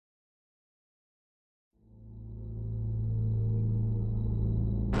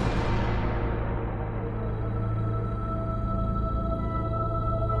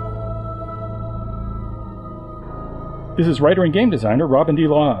This is writer and game designer Robin D.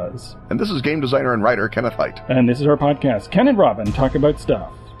 Laws. And this is game designer and writer Kenneth Hite. And this is our podcast, Ken and Robin Talk About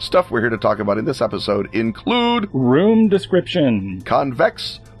Stuff. Stuff we're here to talk about in this episode include... Room description.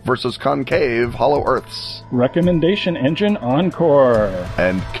 Convex versus concave hollow earths. Recommendation engine encore.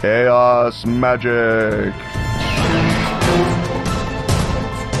 And chaos magic.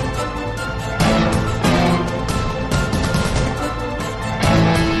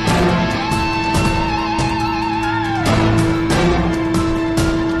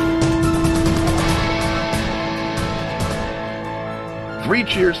 3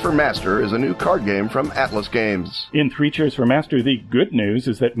 Cheers for Master is a new card game from Atlas Games. In 3 Cheers for Master, the good news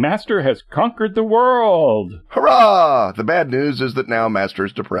is that Master has conquered the world. Hurrah! The bad news is that now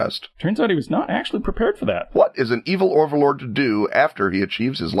Master's depressed. Turns out he was not actually prepared for that. What is an evil overlord to do after he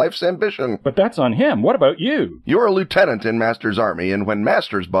achieves his life's ambition? But that's on him. What about you? You're a lieutenant in Master's army, and when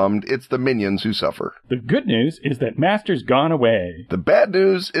Master's bummed, it's the minions who suffer. The good news is that Master's gone away. The bad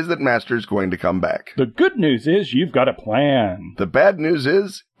news is that Master's going to come back. The good news is you've got a plan. The bad news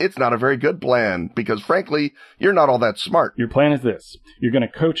is it's not a very good plan, because frankly, you're not all that smart. Your plan is this. You're going to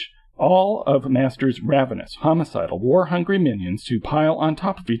coach all of Master's ravenous, homicidal, war-hungry minions to pile on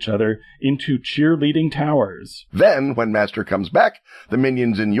top of each other into cheerleading towers. Then, when Master comes back, the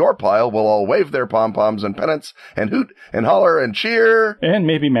minions in your pile will all wave their pom-poms and pennants and hoot and holler and cheer. And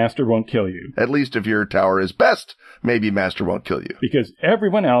maybe Master won't kill you. At least if your tower is best, maybe Master won't kill you. Because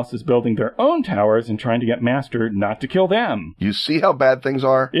everyone else is building their own towers and trying to get Master not to kill them. You see how bad things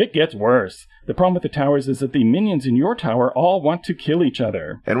are? It gets worse. The problem with the towers is that the minions in your tower all want to kill each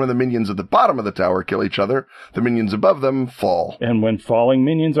other. And when the minions at the bottom of the tower kill each other, the minions above them fall. And when falling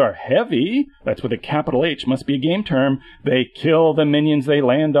minions are heavy, that's with a capital H, must be a game term, they kill the minions they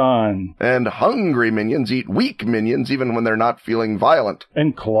land on. And hungry minions eat weak minions even when they're not feeling violent.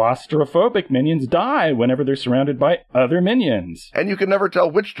 And claustrophobic minions die whenever they're surrounded by other minions. And you can never tell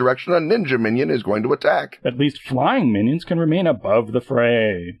which direction a ninja minion is going to attack. At least flying minions can remain above the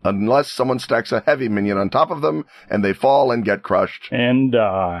fray. Unless someone stacks a heavy minion on top of them, and they fall and get crushed. And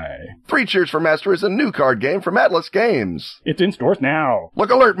die. 3 Cheers for Master is a new card game from Atlas Games. It's in stores now.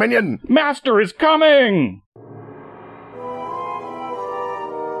 Look alert, minion! Master is coming!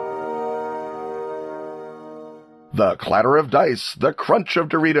 The clatter of dice, the crunch of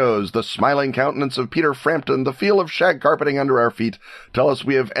Doritos, the smiling countenance of Peter Frampton, the feel of shag carpeting under our feet tell us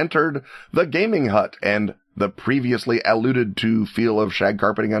we have entered the gaming hut, and the previously alluded to feel of shag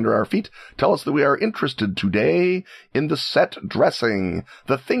carpeting under our feet tell us that we are interested today in the set dressing,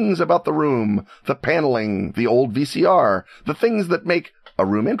 the things about the room, the paneling, the old VCR, the things that make a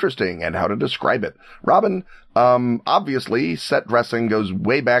room interesting, and how to describe it. Robin, obviously, set dressing goes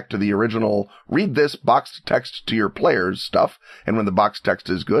way back to the original read this boxed text to your players stuff, and when the boxed text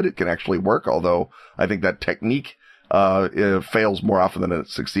is good, it can actually work, although I think that technique fails more often than it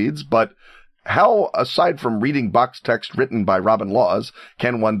succeeds. But how, aside from reading boxed text written by Robin Laws,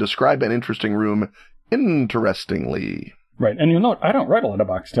 can one describe an interesting room interestingly? Right, and you'll note, I don't write a lot of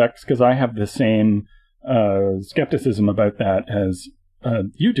boxed text, because I have the same skepticism about that as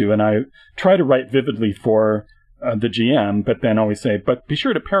you do, and I try to write vividly for the GM, but then always say, but be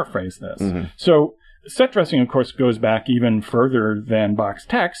sure to paraphrase this. Mm-hmm. So set dressing, of course, goes back even further than box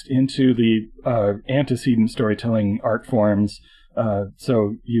text into the antecedent storytelling art forms.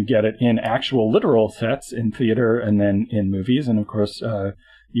 So you get it in actual literal sets in theater and then in movies. And of course,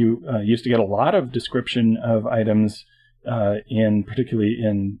 you used to get a lot of description of items particularly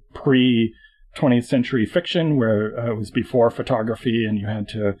in pre-20th century fiction, where it was before photography and you had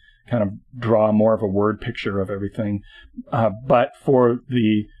to kind of draw more of a word picture of everything. But for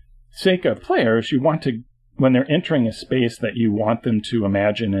the sake of players, you want to, when they're entering a space that you want them to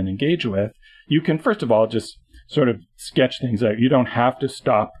imagine and engage with, you can first of all just sort of sketch things out. You don't have to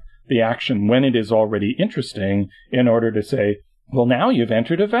stop the action when it is already interesting in order to say, well, now you've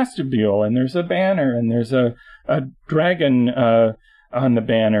entered a vestibule and there's a banner and there's a dragon on the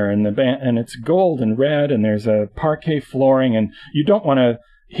banner and it's gold and red and there's a parquet flooring, and you don't want to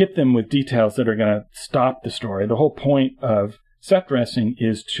hit them with details that are going to stop the story. The whole point of set dressing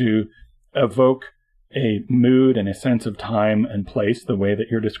is to evoke a mood and a sense of time and place, the way that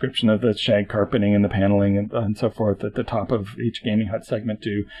your description of the shag carpeting and the paneling and so forth at the top of each Gaming Hut segment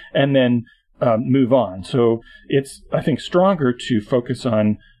do, and then move on. So it's, I think, stronger to focus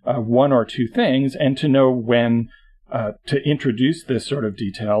on one or two things and to know when to introduce this sort of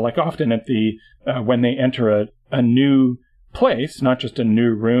detail. Like often at the when they enter a new place, not just a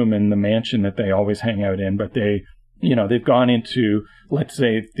new room in the mansion that they always hang out in, but they've gone into, let's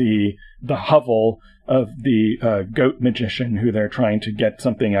say, the hovel of the goat magician who they're trying to get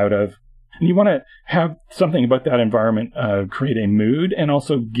something out of. And you want to have something about that environment create a mood and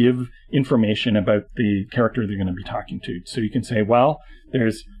also give information about the character they're going to be talking to. So you can say, well,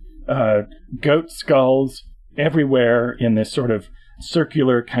 there's goat skulls everywhere in this sort of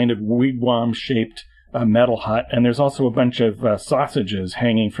circular kind of wigwam-shaped metal hut, and there's also a bunch of sausages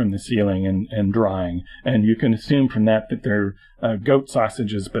hanging from the ceiling and drying. And you can assume from that they're goat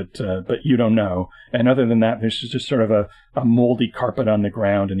sausages, but you don't know. And other than that, there's just sort of a moldy carpet on the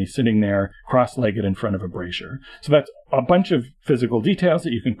ground, and he's sitting there cross-legged in front of a brazier. So that's a bunch of physical details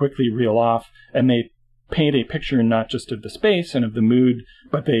that you can quickly reel off, and they paint a picture not just of the space and of the mood,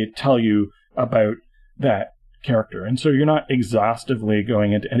 but they tell you about that character. And so you're not exhaustively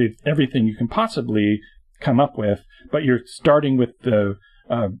going into everything you can possibly come up with, but you're starting with the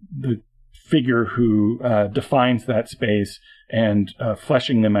figure who defines that space and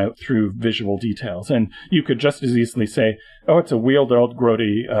fleshing them out through visual details. And you could just as easily say, oh, it's a wheeled old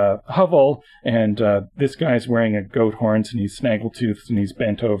grody hovel, and this guy's wearing a goat horns, and he's snaggletooth, and he's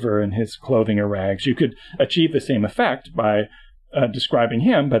bent over, and his clothing are rags. You could achieve the same effect by describing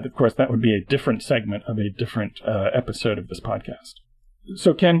him, but of course that would be a different segment of a different episode of this podcast.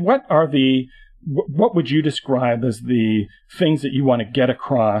 So Ken, what would you describe as the things that you want to get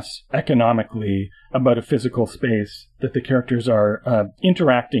across economically about a physical space that the characters are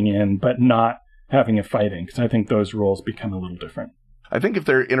interacting in but not having a fight in? Because I think those roles become a little different. I think if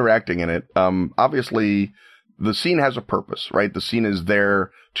they're interacting in it, obviously the scene has a purpose, right? The scene is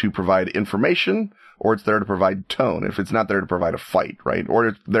there to provide information, or it's there to provide tone, if it's not there to provide a fight, right? Or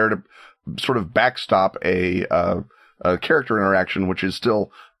it's there to sort of backstop a character interaction, which is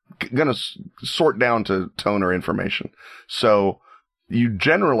still going to sort down to tone or information. So you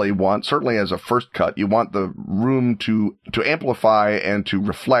generally want, certainly as a first cut, you want the room to amplify and to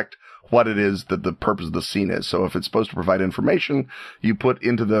reflect what it is that the purpose of the scene is. So if it's supposed to provide information, you put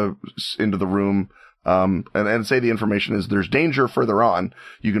into the room, and say the information is there's danger further on.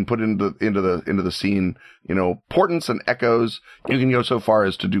 You can put into the scene, portents and echoes. You can go so far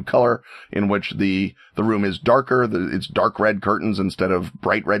as to do color, in which the room is darker. It's dark red curtains instead of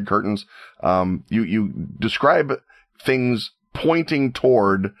bright red curtains. You describe things pointing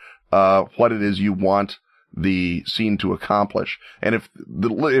toward what it is you want the scene to accomplish. And if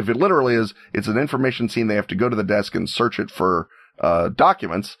it literally is, it's an information scene, they have to go to the desk and search it for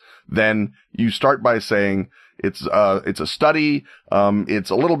documents, then you start by saying it's a study. It's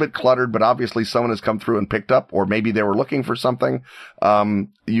a little bit cluttered, but obviously someone has come through and picked up, or maybe they were looking for something.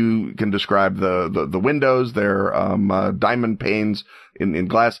 You can describe the windows, their diamond panes in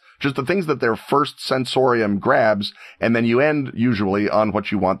glass, just the things that their first sensorium grabs, and then you end usually on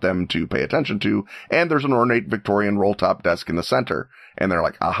what you want them to pay attention to. And there's an ornate Victorian roll-top desk in the center, and they're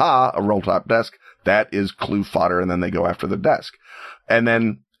like, aha, a roll-top desk. That is clue fodder, and then they go after the desk. And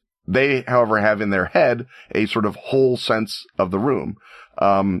then they, however, have in their head a sort of whole sense of the room.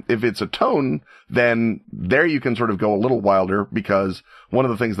 If it's a tone, then there you can sort of go a little wilder, because one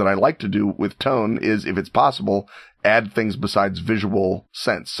of the things that I like to do with tone is, if it's possible, add things besides visual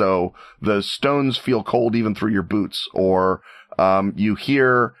sense. So the stones feel cold even through your boots, or you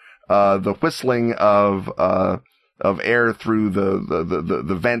hear the whistling of air through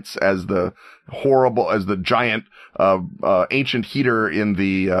the vents as the giant ancient heater in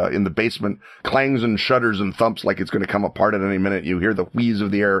the basement clangs and shudders and thumps like it's going to come apart at any minute. You hear the wheeze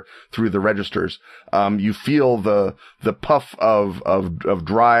of the air through the registers. You feel the puff of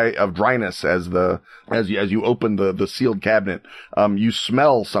dryness as you open the sealed cabinet. You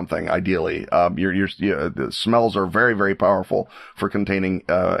smell something, ideally. The smells are very, very powerful for containing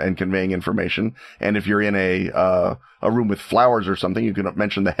and conveying information. And if you're in a room with flowers or something, you can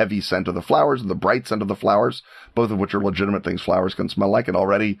mention the heavy scent of the flowers and the bright scent of the flowers, both of which are legitimate things flowers can smell like. And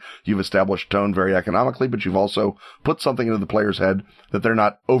already you've established tone very economically, but you've also put something into the player's head that they're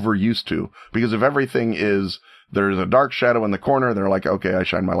not overused to. Because if everything is, there's a dark shadow in the corner, they're like, okay, I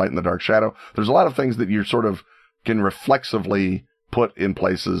shine my light in the dark shadow. There's a lot of things that you sort of can reflexively put in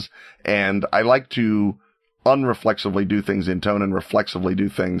places. And I like to unreflexively do things in tone and reflexively do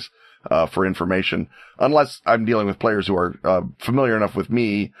things for information, unless I'm dealing with players who are familiar enough with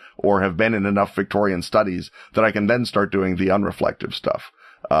me or have been in enough Victorian studies that I can then start doing the unreflective stuff,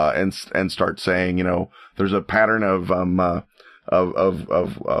 and start saying, there's a pattern of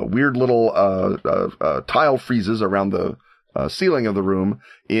weird little tile friezes around the ceiling of the room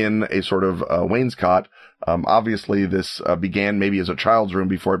in a sort of wainscot. Obviously this began maybe as a child's room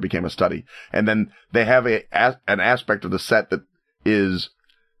before it became a study, and then they have an aspect of the set that is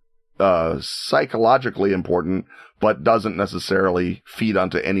psychologically important, but doesn't necessarily feed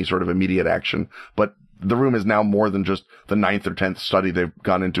onto any sort of immediate action. But the room is now more than just the 9th or 10th study they've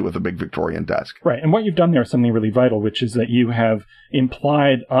gone into with a big Victorian desk. Right. And what you've done there is something really vital, which is that you have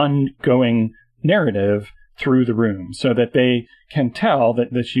implied ongoing narrative through the room so that they can tell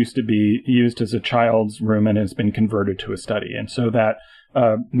that this used to be used as a child's room and has been converted to a study. And so that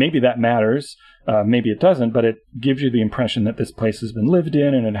maybe that matters, maybe it doesn't, but it gives you the impression that this place has been lived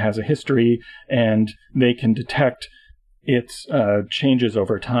in and it has a history, and they can detect its changes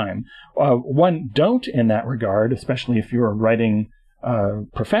over time. One don't in that regard, especially if you're writing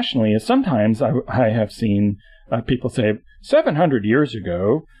professionally, is sometimes I have seen people say, 700 years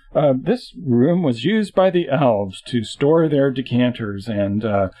ago, this room was used by the elves to store their decanters, and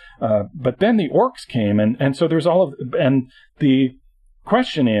but then the orcs came, and so there's all of, and the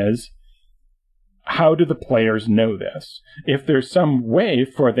question is, how do the players know this? If there's some way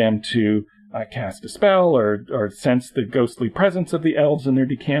for them to cast a spell or sense the ghostly presence of the elves in their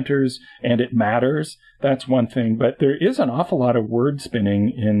decanters, and it matters, that's one thing. But there is an awful lot of word spinning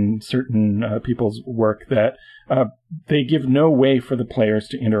in certain people's work that they give no way for the players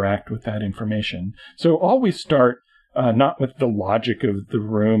to interact with that information. So always start not with the logic of the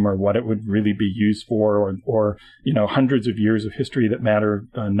room or what it would really be used for, or hundreds of years of history that matter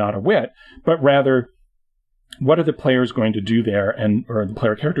not a whit, but rather, what are the players going to do there, or the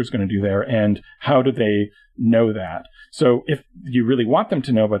player characters going to do there, and how do they know that? So if you really want them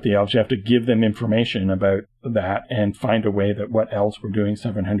to know about the elves, you have to give them information about that and find a way that what elves were doing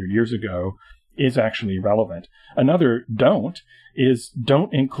 700 years ago is actually relevant. Another don't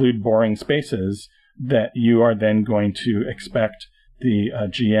include boring spaces that you are then going to expect the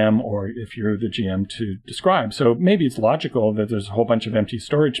GM, or if you're the GM, to describe. So maybe it's logical that there's a whole bunch of empty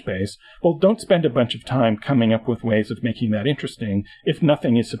storage space. Well, don't spend a bunch of time coming up with ways of making that interesting if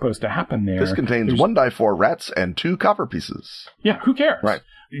nothing is supposed to happen there. This contains 1 die 4 rats and 2 copper pieces. Yeah, who cares? Right.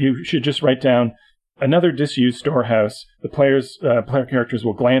 You should just write down another disused storehouse. The player characters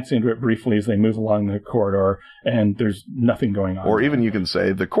will glance into it briefly as they move along the corridor, and there's nothing going on. Or even you can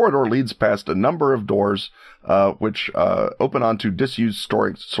say, the corridor leads past a number of doors which open onto disused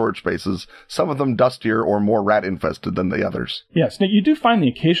storage spaces, some of them dustier or more rat-infested than the others. Yes. Now, you do find the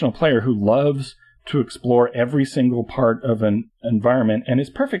occasional player who loves to explore every single part of an environment and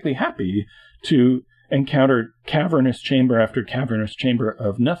is perfectly happy to encounter cavernous chamber after cavernous chamber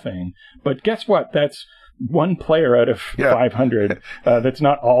of nothing. But guess what? That's one player out of 500. That's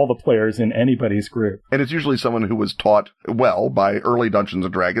not all the players in anybody's group. And it's usually someone who was taught well by early Dungeons &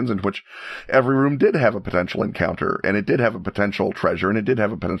 Dragons, in which every room did have a potential encounter, and it did have a potential treasure, and it did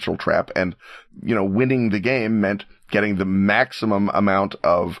have a potential trap. And, winning the game meant getting the maximum amount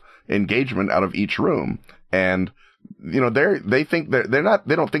of engagement out of each room. And they don't think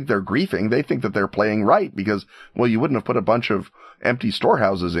they're griefing. They think that they're playing right because, well, you wouldn't have put a bunch of empty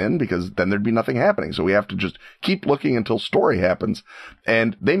storehouses in because then there'd be nothing happening. So we have to just keep looking until story happens.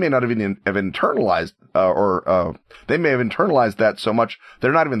 And they may not even have internalized, they may have internalized that so much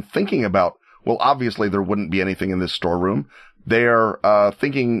they're not even thinking about, well, obviously there wouldn't be anything in this storeroom. They're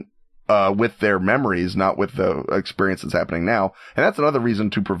thinking with their memories, not with the experience that's happening now. And that's another reason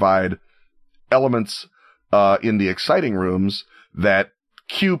to provide elements in the exciting rooms that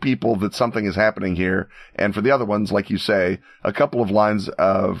cue people that something is happening here. And for the other ones, like you say, a couple of lines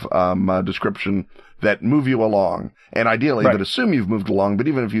of description that move you along. And ideally, that assume you've moved along. But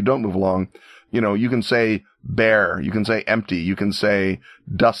even if you don't move along, you can say bare, you can say empty, you can say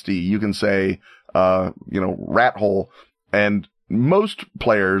dusty, you can say, rat hole. And most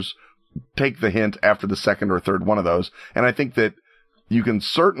players take the hint after the second or third one of those. And I think that you can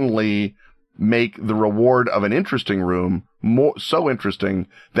certainly make the reward of an interesting room so interesting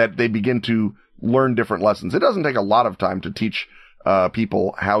that they begin to learn different lessons. It doesn't take a lot of time to teach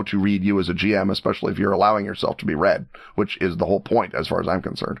people how to read you as a GM, especially if you're allowing yourself to be read, which is the whole point as far as I'm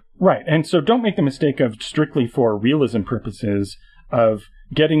concerned. Right. And so don't make the mistake of, strictly for realism purposes, of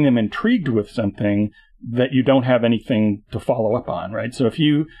getting them intrigued with something that you don't have anything to follow up on, right? So if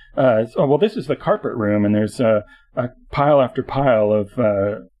you, this is the carpet room, and there's a pile after pile of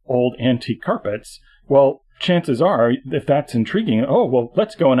old antique carpets. Well, chances are, if that's intriguing,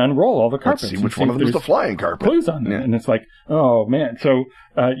 let's go and unroll all the carpets. Let's see which one of them is the flying carpet. Clues on them. Yeah. And it's like, oh, man. So,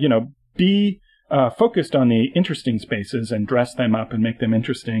 be focused on the interesting spaces and dress them up and make them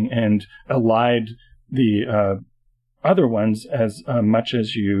interesting, and elide the other ones as much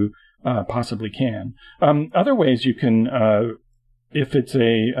as you possibly can. Other ways you can, if it's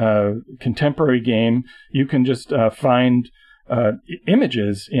a contemporary game, you can just find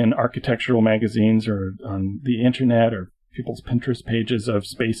images in architectural magazines or on the internet or people's Pinterest pages of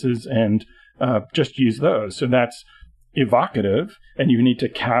spaces, and just use those. So that's evocative, and you need to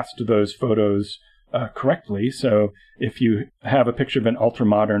cast those photos correctly. So if you have a picture of an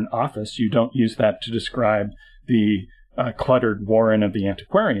ultra-modern office, you don't use that to describe the cluttered warren of the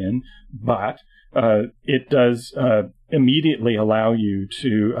antiquarian, but it does immediately allow you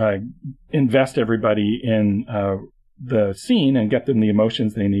to invest everybody in the scene and get them the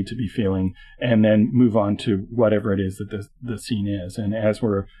emotions they need to be feeling, and then move on to whatever it is that the scene is. And as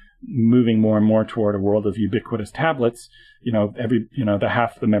we're moving more and more toward a world of ubiquitous tablets, the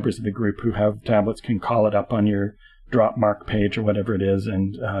half the members of the group who have tablets can call it up on your Dropmark page or whatever it is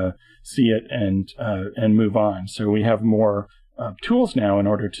and see it and move on. So we have more tools now in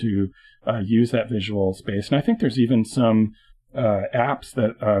order to use that visual space. And I think there's even some apps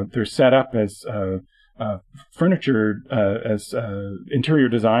that they're set up as furniture, as interior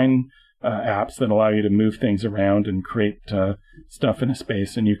design apps that allow you to move things around and create stuff in a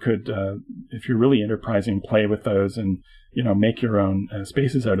space. And you could, if you're really enterprising, play with those and make your own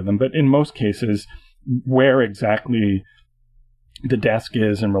spaces out of them. But in most cases, where exactly the desk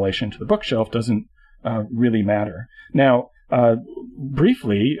is in relation to the bookshelf doesn't really matter. Now,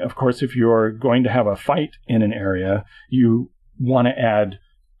 briefly, of course, if you're going to have a fight in an area, you want to add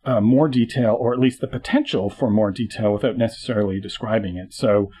more detail, or at least the potential for more detail, without necessarily describing it.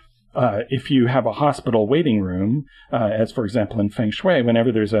 So if you have a hospital waiting room, as for example in Feng Shui,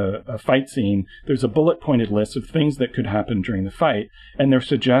 whenever there's a fight scene, there's a bullet-pointed list of things that could happen during the fight, and there's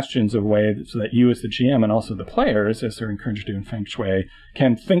suggestions of ways so that you as the GM and also the players, as they're encouraged to do in Feng Shui,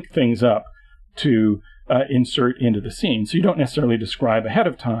 can think things up to insert into the scene. So you don't necessarily describe ahead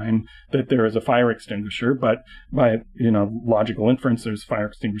of time that there is a fire extinguisher, but by logical inference, there's fire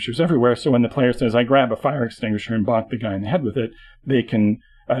extinguishers everywhere. So when the player says, "I grab a fire extinguisher and bonk the guy in the head with it," they can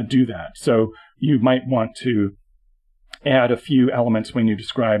do that. So you might want to add a few elements when you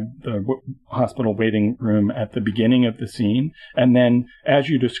describe the hospital waiting room at the beginning of the scene, and then as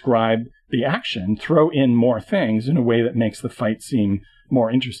you describe the action, throw in more things in a way that makes the fight seem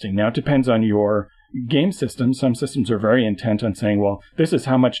more interesting. Now, it depends on your game system. Some systems are very intent on saying, well, this is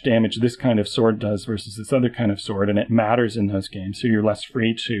how much damage this kind of sword does versus this other kind of sword, and it matters in those games. So you're less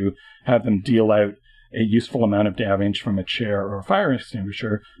free to have them deal out a useful amount of damage from a chair or a fire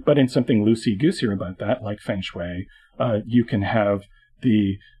extinguisher. But in something loosey-goosey about that, like Feng Shui, you can have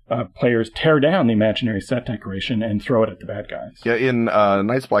the players tear down the imaginary set decoration and throw it at the bad guys. Yeah, in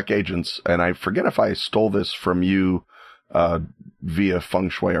Night's Black Agents, and I forget if I stole this from you via Feng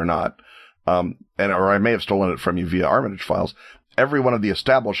Shui or not, or I may have stolen it from you via Armitage Files. Every one of the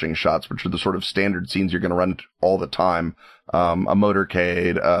establishing shots, which are the sort of standard scenes you're going to run all the time, a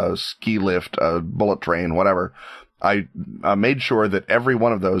motorcade, a ski lift, a bullet train, whatever, I made sure that every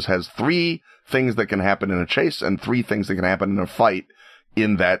one of those has 3 things that can happen in a chase and 3 things that can happen in a fight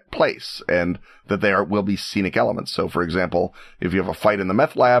in that place, and that will be scenic elements. So, for example, if you have a fight in the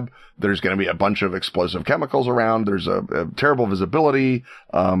meth lab, there's going to be a bunch of explosive chemicals around. There's a terrible visibility,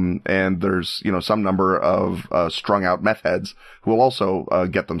 and there's some number of strung out meth heads who will also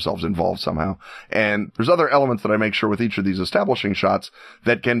get themselves involved somehow. And there's other elements that I make sure with each of these establishing shots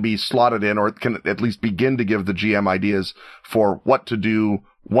that can be slotted in, or can at least begin to give the GM ideas for what to do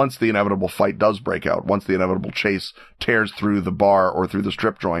once the inevitable fight does break out, once the inevitable chase tears through the bar or through the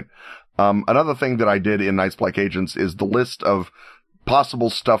strip joint. Another thing that I did in Night's Black Agents is the list of possible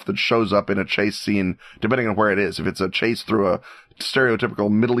stuff that shows up in a chase scene, depending on where it is. If it's a chase through a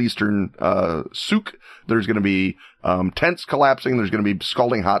stereotypical Middle Eastern souk, there's going to be tents collapsing, there's going to be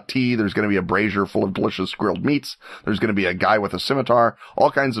scalding hot tea, there's going to be a brazier full of delicious grilled meats, there's going to be a guy with a scimitar,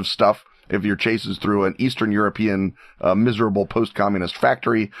 all kinds of stuff. If your chase is through an Eastern European miserable post-communist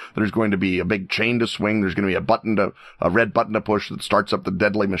factory, there's going to be a big chain to swing. There's going to be a red button to push that starts up the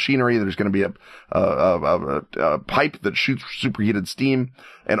deadly machinery. There's going to be a pipe that shoots superheated steam.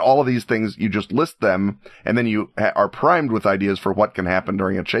 And all of these things, you just list them, and then you are primed with ideas for what can happen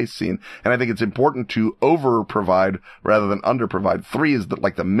during a chase scene. And I think it's important to over-provide rather than under-provide. 3 is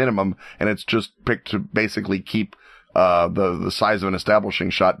the minimum, and it's just picked to basically keep the size of an establishing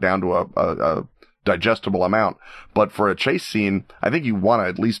shot down to a digestible amount. But for a chase scene, I think you want to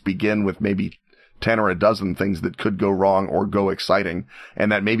at least begin with maybe 10 or a dozen things that could go wrong or go exciting.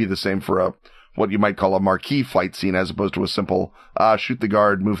 And that may be the same for what you might call a marquee fight scene, as opposed to a simple, shoot the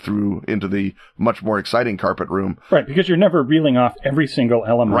guard, move through into the much more exciting carpet room. Right, because you're never reeling off every single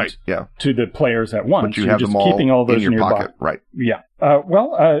element right, yeah. to the players at once. But you're just keeping all those in your pocket. Right. Yeah.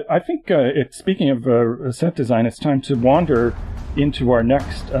 I think speaking of set design, it's time to wander into our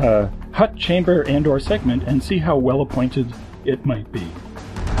next hut, chamber, and/or segment and see how well appointed it might be.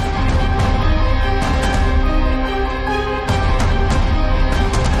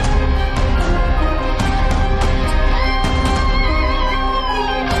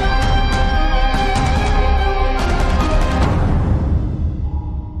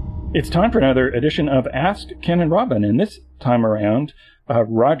 It's time for another edition of Ask Ken and Robin, and this time around,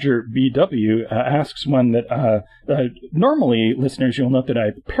 Roger BW asks one that normally, listeners, you'll note that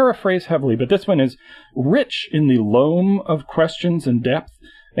I paraphrase heavily, but this one is rich in the loam of questions and depth,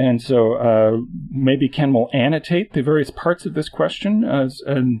 and so maybe Ken will annotate the various parts of this question as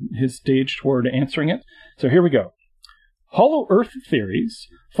his stage toward answering it. So here we go. Hollow Earth theories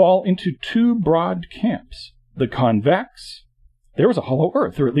fall into two broad camps. The convex, there was a hollow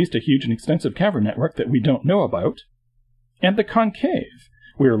Earth, or at least a huge and extensive cavern network that we don't know about, and the concave,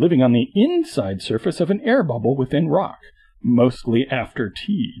 we are living on the inside surface of an air bubble within rock, mostly after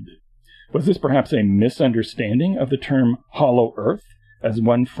Teed. Was this perhaps a misunderstanding of the term hollow Earth, as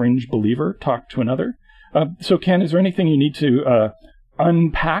one fringe believer talked to another? So Ken, is there anything you need to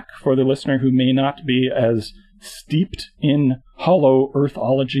unpack for the listener who may not be as steeped in hollow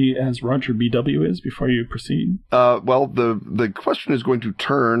Earthology as Roger BW is before you proceed? Well, the question is going to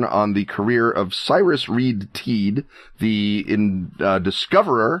turn on the career of Cyrus Reed Teed, the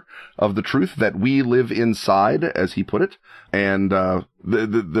discoverer of the truth that we live inside, as he put it. And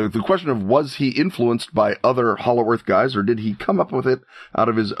the question of, was he influenced by other Hollow Earth guys, or did he come up with it out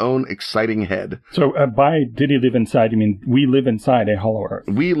of his own exciting head? So by did he live inside, you mean we live inside a Hollow Earth?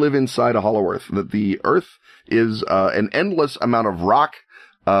 We live inside a Hollow Earth. That the Earth is an endless amount of rock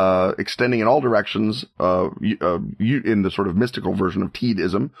extending in all directions in the sort of mystical version of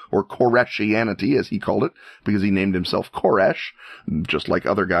Teedism, or Koreshianity, as he called it, because he named himself Koresh, just like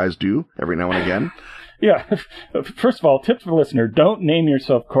other guys do every now and again. Yeah. First of all, tip for the listener, don't name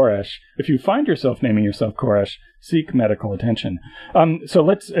yourself Koresh. If you find yourself naming yourself Koresh, seek medical attention. So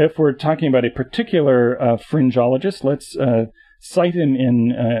if we're talking about a particular fringeologist, let's cite him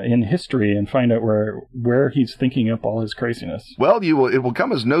in history and find out where he's thinking up all his craziness. Well, it will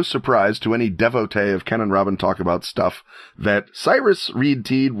come as no surprise to any devotee of Ken and Robin Talk About Stuff that Cyrus Reed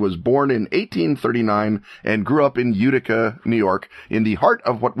Teed was born in 1839 and grew up in Utica, New York, in the heart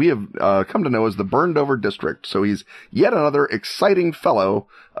of what we have come to know as the Burned Over District. So he's yet another exciting fellow,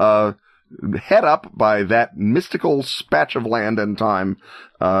 head up by that mystical spatch of land and time.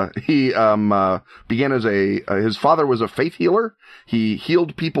 He began as his father was a faith healer. He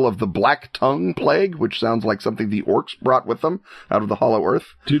healed people of the Black Tongue Plague, which sounds like something the orcs brought with them out of the Hollow Earth.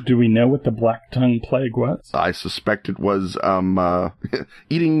 Do we know what the Black Tongue Plague was? I suspect it was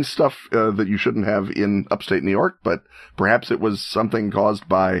eating stuff that you shouldn't have in upstate New York, but perhaps it was something caused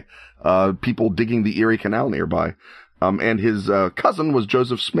by people digging the Erie Canal nearby. And his cousin was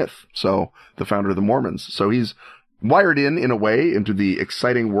Joseph Smith, so the founder of the Mormons. So he's wired in a way into the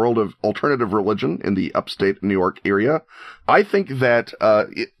exciting world of alternative religion in the upstate New York area. I think that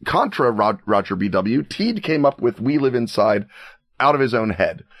contra Roger BW, Teed came up with We Live Inside out of his own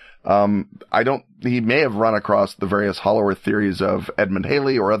head. He may have run across the various Hollow Earth theories of Edmund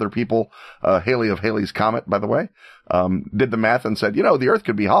Halley or other people, Halley of Halley's Comet, by the way, did the math and said, the Earth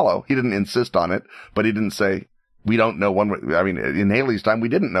could be hollow. He didn't insist on it, but he didn't say, we don't know in Halley's time, we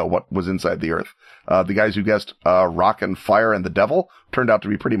didn't know what was inside the Earth. The guys who guessed, rock and fire and the devil turned out to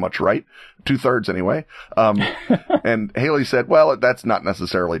be pretty much right. 2/3 anyway. And Halley said, well, that's not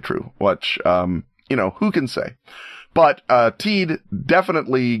necessarily true, which, who can say? But, Teed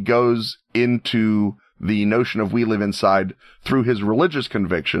definitely goes into the notion of we live inside through his religious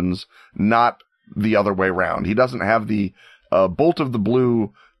convictions, not the other way around. He doesn't have the, bolt of the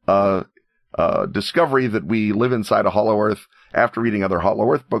blue, discovery that we live inside a Hollow Earth after reading other Hollow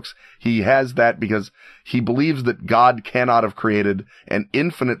Earth books. He has that because he believes that God cannot have created an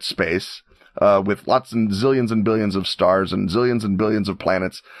infinite space, with lots and zillions and billions of stars and zillions and billions of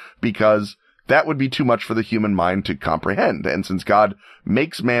planets, because that would be too much for the human mind to comprehend. And since God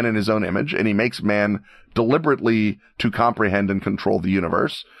makes man in his own image, and he makes man deliberately to comprehend and control the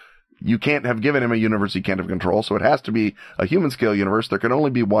universe, you can't have given him a universe he can't have control, so it has to be a human-scale universe. There can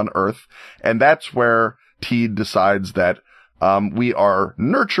only be one Earth, and that's where Teed decides that we are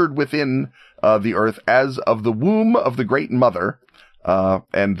nurtured within the Earth as of the womb of the Great Mother,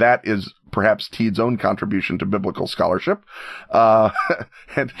 and that is perhaps Teed's own contribution to biblical scholarship.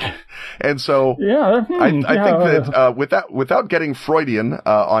 And so I think that without getting Freudian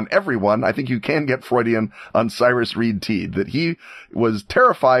on everyone, I think you can get Freudian on Cyrus Reed Teed, that he was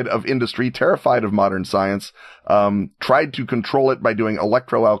terrified of industry, terrified of modern science, tried to control it by doing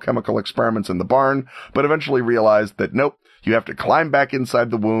electroalchemical experiments in the barn, but eventually realized that nope, you have to climb back inside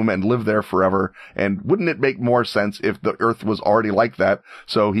the womb and live there forever. And wouldn't it make more sense if the Earth was already like that?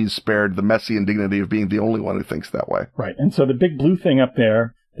 So he's spared the messy indignity of being the only one who thinks that way. Right. And so the big blue thing up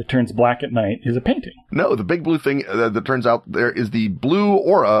there that turns black at night is a painting. No, the big blue thing that turns out there is the blue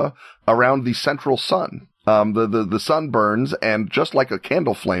aura around the central sun. The sun burns, and just like a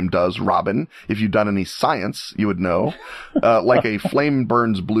candle flame does, Robin, if you've done any science, you would know, like a flame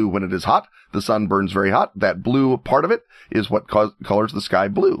burns blue when it is hot, the sun burns very hot. That blue part of it is what colors the sky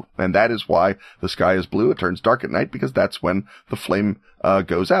blue. And that is why the sky is blue. It turns dark at night because that's when the flame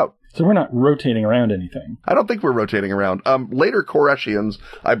goes out. So we're not rotating around anything. I don't think we're rotating around. Later Koreshians,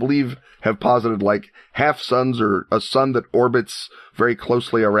 I believe, have posited like half suns or a sun that orbits very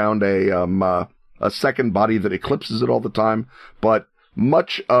closely around a second body that eclipses it all the time. But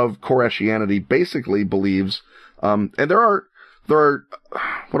much of Koreshianity basically believes, and there are,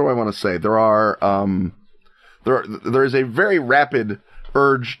 what do I want to say? There is a very rapid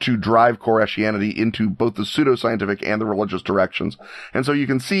urge to drive Koreshianity into both the pseudoscientific and the religious directions. And so you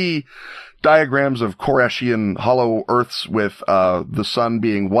can see diagrams of Koreshian hollow earths with the sun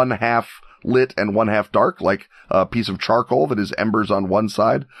being one half lit and one half dark, like a piece of charcoal that is embers on one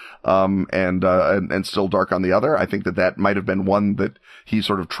side, and still dark on the other. I think that might have been one that he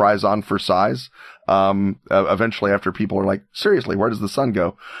sort of tries on for size. Eventually after people are like, seriously, where does the sun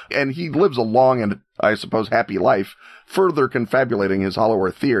go? And he lives a long and, I suppose, happy life, further confabulating his hollow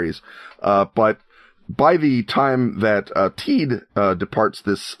earth theories. But by the time that Teed departs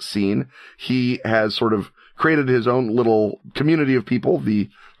this scene, he has sort of created his own little community of people, who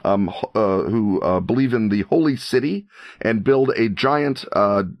believe in the holy city, and build a giant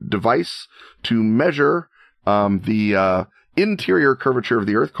device to measure the interior curvature of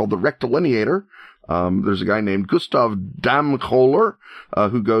the earth called the rectilineator. There's a guy named Gustav Damkohler,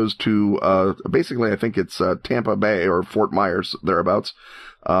 who goes to, basically, I think it's, Tampa Bay or Fort Myers, thereabouts.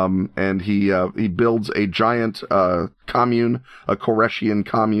 And he builds a giant, commune, a Koreshian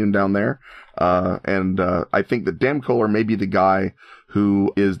commune down there. And I think that Damkohler may be the guy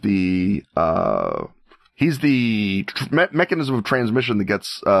who is he's the mechanism of transmission that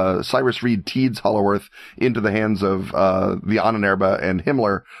gets Cyrus Reed Teed's Hollow Earth into the hands of the Ahnenerbe and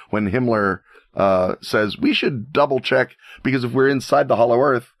Himmler when Himmler says we should double check, because if we're inside the Hollow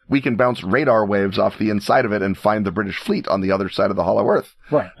Earth, we can bounce radar waves off the inside of it and find the British fleet on the other side of the Hollow Earth.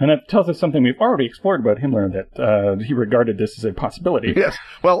 Right. And it tells us something we've already explored about Himmler, that he regarded this as a possibility. Yes.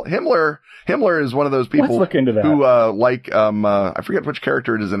 Well, Himmler is one of those people Let's look into that. who, I forget which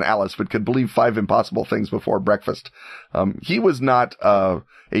character it is in Alice, but could believe 5 impossible things before breakfast. He was not a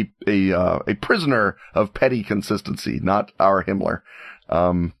prisoner of petty consistency, not our Himmler.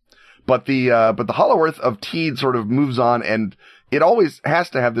 But the Hollow Earth of Teed sort of moves on, and it always has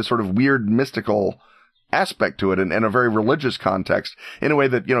to have this sort of weird mystical aspect to it, and a very religious context, in a way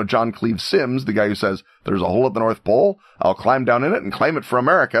that, John Cleves Sims, the guy who says, there's a hole at the North Pole, I'll climb down in it and claim it for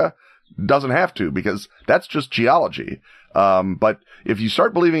America, doesn't have to, because that's just geology. But if you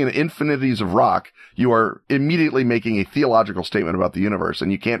start believing in infinities of rock, you are immediately making a theological statement about the universe,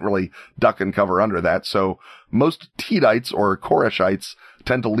 and you can't really duck and cover under that. So most Teedites or Koreshites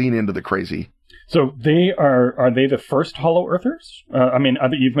tend to lean into the crazy. So they are they the first Hollow Earthers? I mean,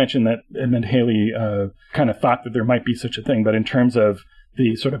 you've mentioned that Edmund Halley kind of thought that there might be such a thing, but in terms of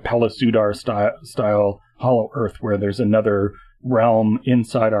the sort of Pellucidar style Hollow Earth, where there's another realm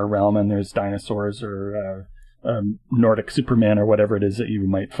inside our realm, and there's dinosaurs or Nordic Superman or whatever it is that you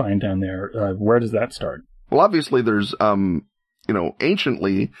might find down there, where does that start? Well, obviously there's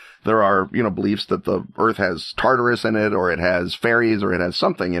anciently, there are, beliefs that the Earth has Tartarus in it, or it has fairies, or it has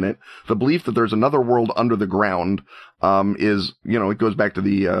something in it. The belief that there's another world under the ground, is, it goes back to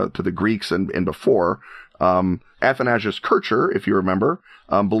the Greeks and before. Athanasius Kircher, if you remember,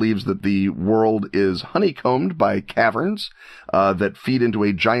 believes that the world is honeycombed by caverns, that feed into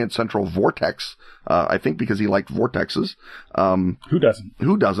a giant central vortex. I think because he liked vortexes. Who doesn't?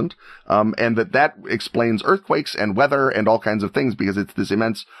 Who doesn't? And that explains earthquakes and weather and all kinds of things, because it's this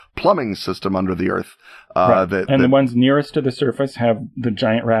immense plumbing system under the earth. Right. The ones nearest to the surface have the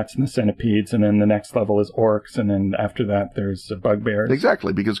giant rats and the centipedes, and then the next level is orcs, and then after that there's bugbears.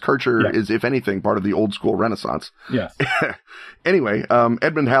 Exactly, because Kircher is, if anything, part of the old school Renaissance. Yes. Anyway,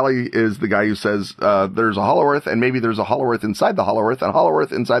 Edmund Halley is the guy who says there's a Hollow Earth, and maybe there's a Hollow Earth inside the Hollow Earth, and a Hollow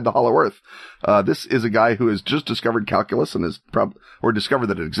Earth inside the Hollow Earth. This is a guy who has just discovered calculus and or discovered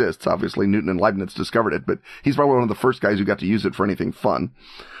that it exists. Obviously, Newton and Leibniz discovered it, but he's probably one of the first guys who got to use it for anything fun.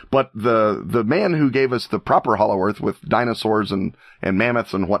 But the man who gave us the proper Hollow Earth with dinosaurs and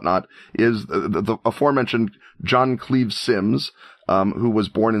mammoths and whatnot is the aforementioned John Cleves Sims, who was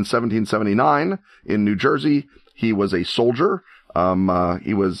born in 1779 in New Jersey. He was a soldier.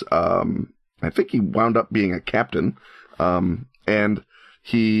 He was, I think he wound up being a captain. And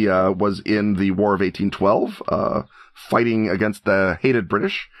he was in the War of 1812, fighting against the hated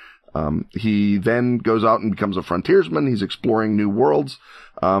British. He then goes out and becomes a frontiersman. He's exploring new worlds.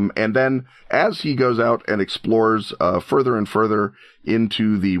 And then as he goes out and explores further and further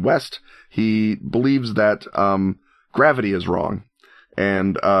into the West, he believes that gravity is wrong.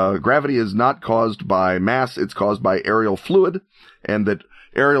 And gravity is not caused by mass, it's caused by aerial fluid, and that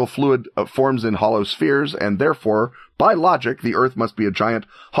aerial fluid forms in hollow spheres, and therefore, by logic, the Earth must be a giant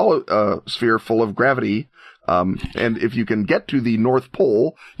hollow sphere full of gravity. And if you can get to the North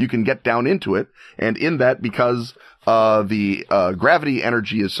Pole, you can get down into it, and in that, because the gravity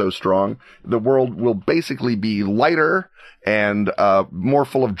energy is so strong, the world will basically be lighter and more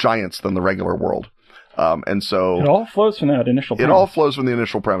full of giants than the regular world. And so it all flows from that initial premise. It all flows from the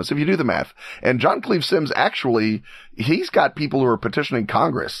initial premise, if you do the math. And John Cleese Sims, actually, he's got people who are petitioning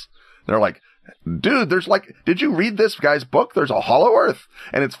Congress. They're like, dude, did you read this guy's book? There's a hollow Earth,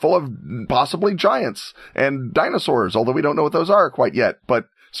 and it's full of possibly giants and dinosaurs, although we don't know what those are quite yet, but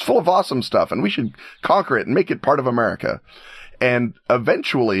it's full of awesome stuff, and we should conquer it and make it part of America. And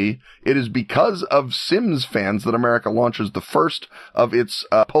eventually, it is because of Sims fans that America launches the first of its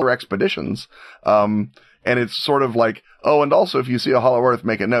polar expeditions. And it's sort of like, oh, and also if you see a hollow Earth,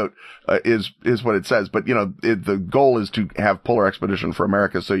 make a note, is what it says. But, the goal is to have polar expedition for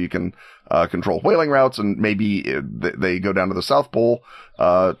America so you can control whaling routes, and maybe they go down to the South Pole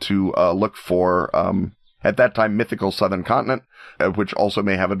to look for, at that time, mythical southern continent, which also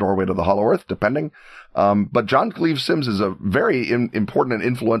may have a doorway to the hollow Earth, depending. But John Cleese Sims is a very important and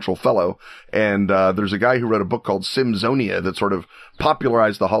influential fellow. And there's a guy who wrote a book called Simsonia that sort of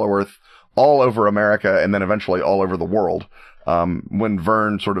popularized the hollow Earth all over America and then eventually all over the world. When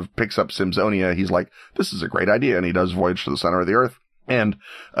Verne sort of picks up Simsonia, he's like, this is a great idea. And he does Voyage to the Center of the Earth. And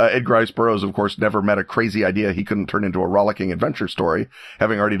Edgar Rice Burroughs, of course, never met a crazy idea he couldn't turn into a rollicking adventure story,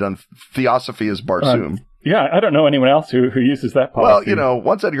 having already done Theosophy as Barsoom. Yeah, I don't know anyone else who uses that policy. Well,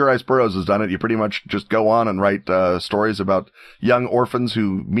 once Edgar Rice Burroughs has done it, you pretty much just go on and write stories about young orphans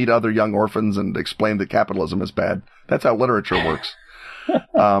who meet other young orphans and explain that capitalism is bad. That's how literature works.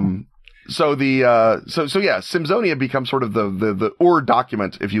 So Simsonia becomes sort of the Ur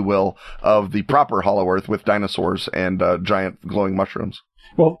document, if you will, of the proper hollow Earth with dinosaurs and giant glowing mushrooms.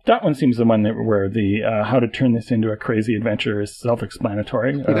 Well, that one seems the one where the how to turn this into a crazy adventure is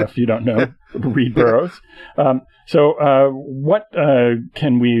self-explanatory. If you don't know, read Burroughs. What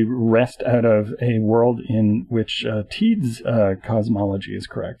can we wrest out of a world in which Teed's cosmology is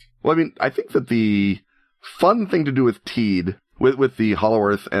correct? Well, I mean, I think that the fun thing to do with Teed, with the hollow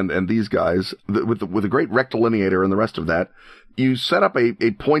Earth and these guys, with the great rectilineator and the rest of that, you set up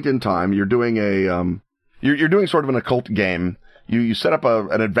a point in time. You're doing you're doing sort of an occult game. You set up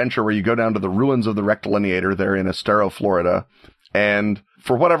an adventure where you go down to the ruins of the rectilineator there in Estero, Florida, and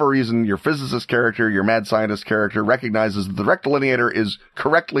for whatever reason, your physicist character, your mad scientist character recognizes that the rectilineator is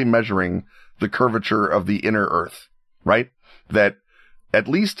correctly measuring the curvature of the inner Earth, right? That at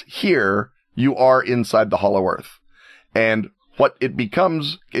least here, you are inside the hollow Earth. And what it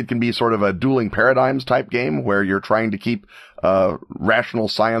becomes, it can be sort of a dueling paradigms type game where you're trying to keep rational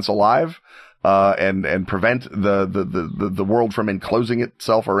science alive. And prevent the world from enclosing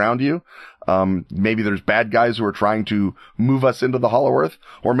itself around you. Maybe there's bad guys who are trying to move us into the hollow Earth,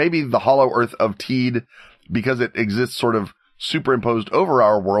 or maybe the hollow Earth of Teed, because it exists sort of superimposed over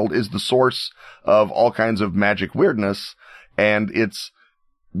our world, is the source of all kinds of magic weirdness. And it's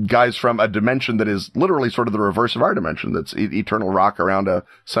guys from a dimension that is literally sort of the reverse of our dimension. That's eternal rock around a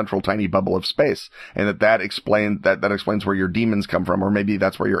central tiny bubble of space. And that explains where your demons come from, or maybe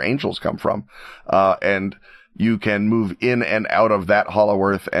that's where your angels come from. And you can move in and out of that hollow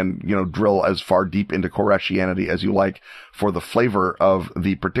Earth and, drill as far deep into Koreshianity as you like for the flavor of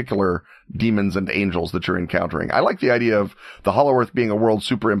the particular demons and angels that you're encountering. I like the idea of the hollow Earth being a world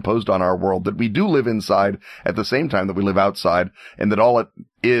superimposed on our world, that we do live inside at the same time that we live outside, and that all that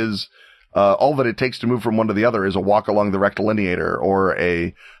it takes to move from one to the other is a walk along the rectilineator, or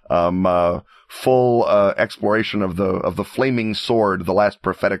a full exploration of the Flaming Sword, the last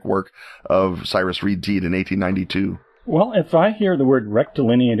prophetic work of Cyrus Reed Teed in 1892. Well, if I hear the word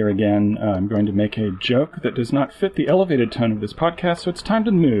rectilineator again, I'm going to make a joke that does not fit the elevated tone of this podcast, so it's time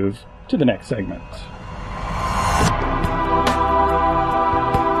to move to the next segment.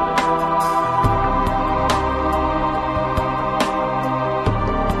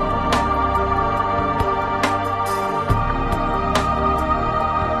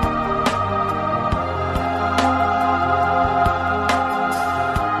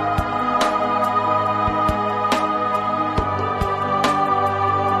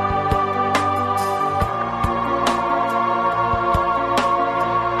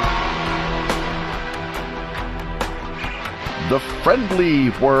 friendly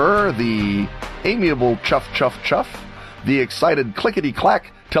whir, the amiable chuff chuff chuff, the excited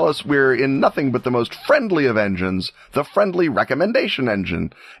clickety-clack tell us we're in nothing but the most friendly of engines, the friendly recommendation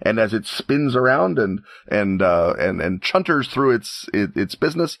engine. And as it spins around and chunters through its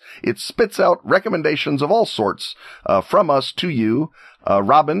business, it spits out recommendations of all sorts from us to you.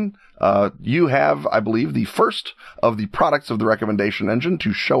 Robin, you have, I believe, the first of the products of the recommendation engine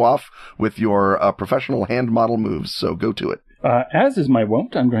to show off with your professional hand model moves. So go to it. As is my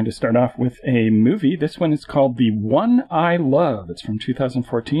wont, I'm going to start off with a movie. This one is called The One I Love. It's from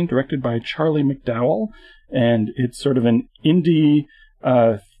 2014, directed by Charlie McDowell, and it's sort of an indie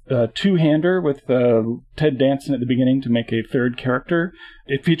two-hander with Ted Danson at the beginning to make a third character.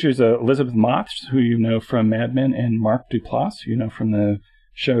 It features Elizabeth Moss, who you know from Mad Men, and Mark Duplass, who you know from the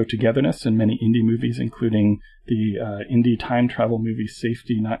show Togetherness and many indie movies, including the indie time travel movie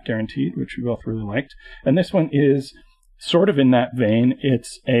Safety Not Guaranteed, which we both really liked. And this one is sort of in that vein.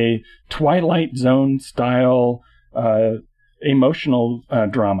 It's a Twilight Zone style emotional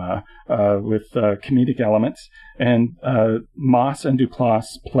drama with comedic elements. And Moss and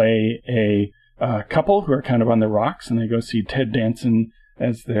Duplass play a couple who are kind of on the rocks, and they go see Ted Danson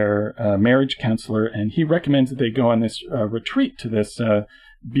as their marriage counselor, and he recommends that they go on this retreat to this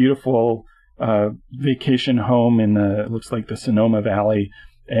beautiful vacation home in it looks like the Sonoma Valley.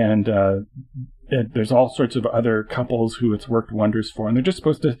 And there's all sorts of other couples who it's worked wonders for, and they're just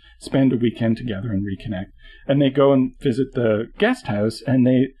supposed to spend a weekend together and reconnect. And they go and visit the guest house, and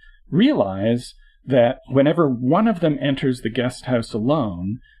they realize that whenever one of them enters the guest house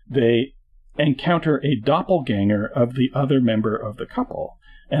alone, they encounter a doppelganger of the other member of the couple.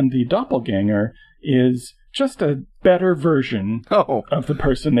 And the doppelganger is just a better version of the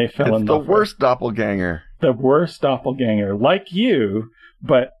person they fell in love with. The worst doppelganger. The worst doppelganger, like you,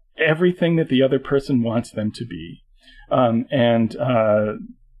 but everything that the other person wants them to be.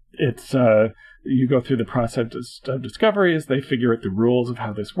 It's you go through the process of discovery as they figure out the rules of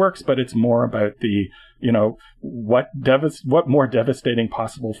how this works, but it's more about the, what more devastating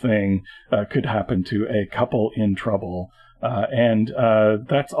possible thing could happen to a couple in trouble.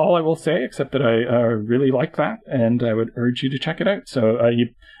 That's all I will say, except that I really like that, and I would urge you to check it out. So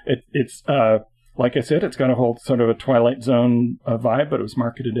it's like I said, it's got a whole sort of a Twilight Zone vibe, but it was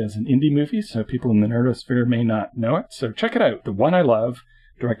marketed as an indie movie, so people in the nerdosphere may not know it. So check it out. The One I Love,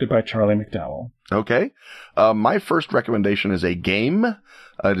 directed by Charlie McDowell. Okay. My first recommendation is a game.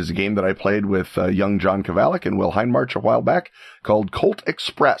 It is a game that I played with young John Kovalik and Will Heinmarch a while back called Colt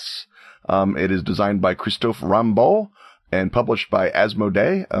Express. It is designed by Christophe Rambaud and published by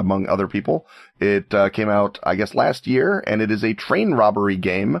Asmodee, among other people. It came out, I guess, last year, and it is a train robbery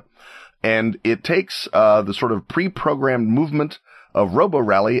game. And it takes the sort of pre-programmed movement of Robo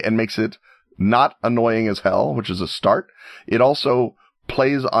Rally and makes it not annoying as hell, which is a start. It also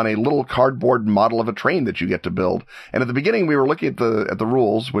plays on a little cardboard model of a train that you get to build. And at the beginning, we were looking at the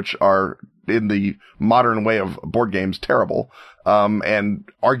rules, which are, in the modern way of board games, terrible, and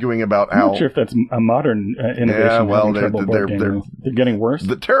arguing about how... I'm not sure if that's a modern innovation. Yeah, well, they're getting worse.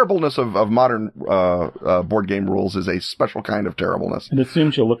 The terribleness of modern board game rules is a special kind of terribleness. It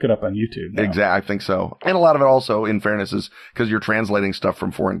assumes you'll look it up on YouTube now. Exactly, I think so. And a lot of it also, in fairness, is because you're translating stuff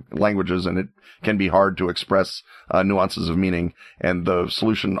from foreign languages, and it can be hard to express nuances of meaning, and the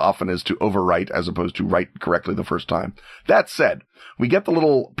solution often is to overwrite as opposed to write correctly the first time. That said, we get the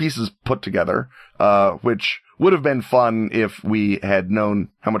little pieces put together, which would have been fun if we had known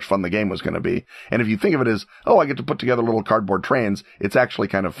how much fun the game was going to be. And if you think of it as, I get to put together little cardboard trains, it's actually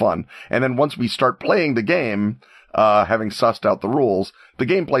kind of fun. And then once we start playing the game, having sussed out the rules, the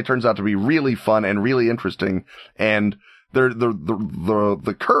gameplay turns out to be really fun and really interesting. And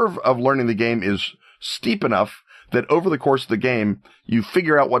the curve of learning the game is steep enough that over the course of the game, you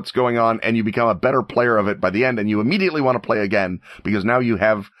figure out what's going on and you become a better player of it by the end, and you immediately want to play again because now you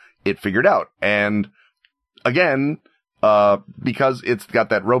have it figured out. And again, because it's got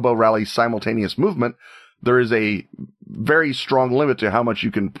that Robo Rally simultaneous movement, there is a very strong limit to how much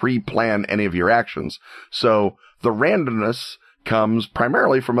you can pre-plan any of your actions. So the randomness comes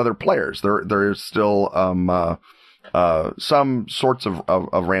primarily from other players. There is still some sorts of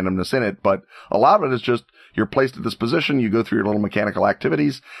randomness in it, but a lot of it is just you're placed at this position, you go through your little mechanical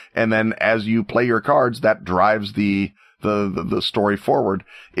activities, and then as you play your cards, that drives the story forward.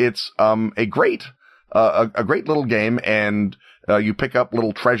 It's a great little game, and you pick up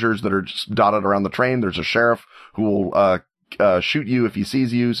little treasures that are just dotted around the train. There's a sheriff who will shoot you if he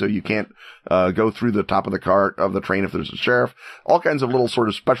sees you, so you can't go through the top of the cart of the train if there's a sheriff. All kinds of little sort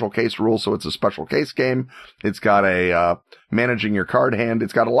of special case rules, so it's a special case game. It's got a managing your card hand.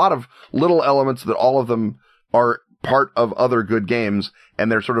 It's got a lot of little elements that all of them are part of other good games,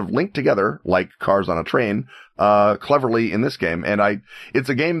 and they're sort of linked together like cars on a train, cleverly in this game. And it's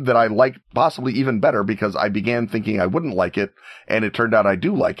a game that I like possibly even better because I began thinking I wouldn't like it, and it turned out I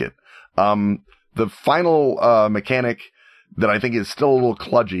do like it. The final, mechanic that I think is still a little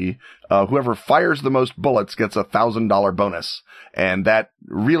kludgy, whoever fires the most bullets gets $1,000 bonus, and that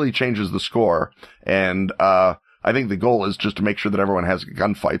really changes the score. And, I think the goal is just to make sure that everyone has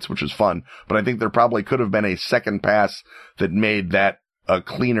gunfights, which is fun. But I think there probably could have been a second pass that made that a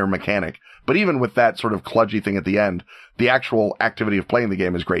cleaner mechanic. But even with that sort of kludgy thing at the end, the actual activity of playing the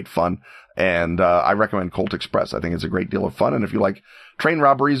game is great fun. And I recommend Colt Express. I think it's a great deal of fun. And if you like train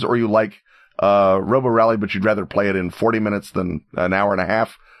robberies or you like Robo Rally, but you'd rather play it in 40 minutes than an hour and a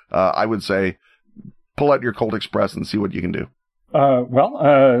half, I would say pull out your Colt Express and see what you can do.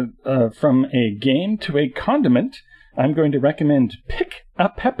 From a game to a condiment, I'm going to recommend Pick a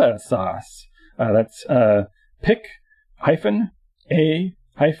Peppa sauce. That's pick-a-peppa,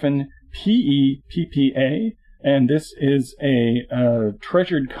 and this is a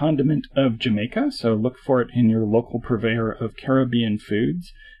treasured condiment of Jamaica, so look for it in your local purveyor of Caribbean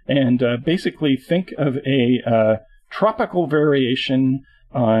foods. And basically think of a tropical variation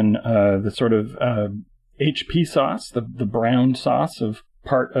on the sort of HP sauce, the brown sauce of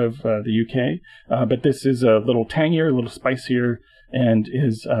part of the UK, but this is a little tangier, a little spicier, and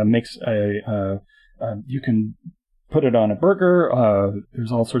makes you can put it on a burger.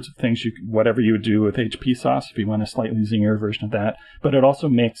 There's all sorts of things whatever you would do with HP sauce if you want a slightly zingier version of that. But it also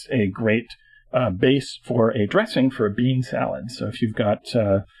makes a great base for a dressing for a bean salad. So if you've got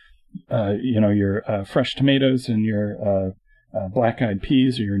your fresh tomatoes and your black-eyed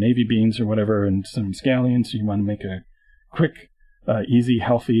peas or your navy beans or whatever, and some scallions. You want to make a quick, easy,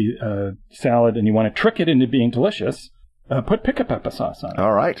 healthy salad, and you want to trick it into being delicious. Put Pick a Peppa sauce on it.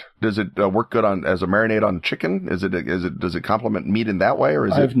 All right. Does it work good as a marinade on chicken? Does it complement meat in that way, or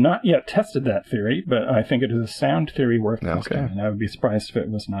is I've not yet tested that theory, but I think it is a sound theory worth testing. And I would be surprised if it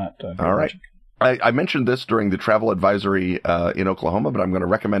was not. All right. I mentioned this during the travel advisory in Oklahoma, but I'm going to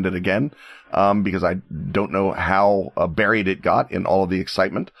recommend it again because I don't know how buried it got in all of the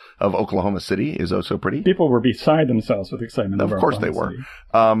excitement of Oklahoma City is oh so pretty. People were beside themselves with excitement. Of course they were.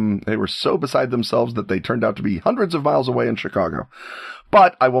 They were so beside themselves that they turned out to be hundreds of miles away in Chicago.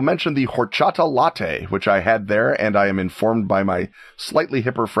 But I will mention the horchata latte, which I had there, and I am informed by my slightly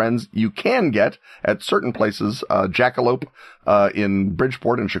hipper friends you can get at certain places. Jackalope in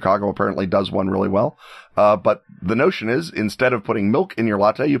Bridgeport in Chicago apparently does one really well. But the notion is, instead of putting milk in your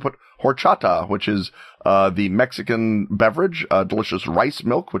latte, you put horchata, which is the Mexican beverage, delicious rice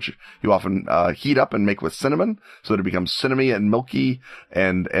milk, which you often heat up and make with cinnamon, so that it becomes cinnamony and milky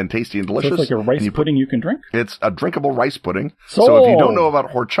and tasty and delicious. So it's like a rice pudding you can drink? It's a drinkable rice pudding. So if you don't know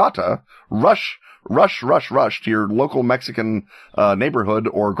about horchata, rush to your local Mexican neighborhood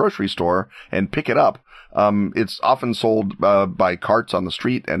or grocery store and pick it up. It's often sold by carts on the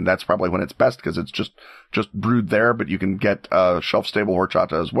street, and that's probably when it's best because it's just brewed there, but you can get shelf-stable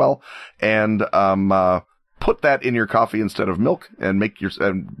horchata as well. And put that in your coffee instead of milk and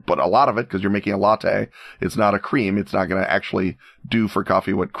but a lot of it, because you're making a latte. It's not a cream. It's not going to actually do for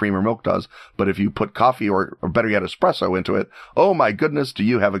coffee what cream or milk does. But if you put coffee or better yet, espresso into it, oh my goodness, do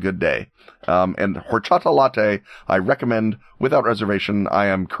you have a good day. And horchata latte, I recommend without reservation. I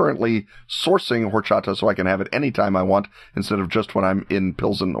am currently sourcing horchata so I can have it anytime I want instead of just when I'm in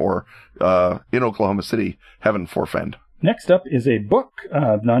Pilsen or in Oklahoma City, heaven forfend. Next up is a book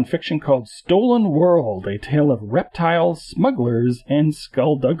of nonfiction called Stolen World, A Tale of Reptiles, Smugglers, and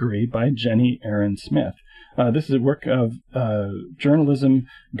Skullduggery by Jenny Aaron Smith. This is a work of journalism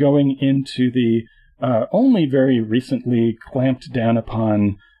going into the only very recently clamped down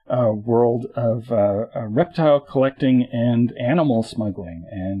upon world of reptile collecting and animal smuggling.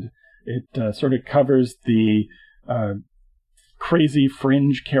 And it sort of covers the crazy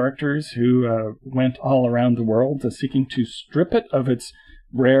fringe characters who went all around the world seeking to strip it of its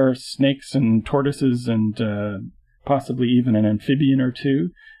rare snakes and tortoises and possibly even an amphibian or two.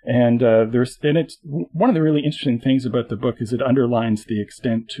 And it's one of the really interesting things about the book is it underlines the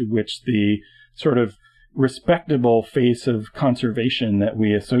extent to which the sort of respectable face of conservation that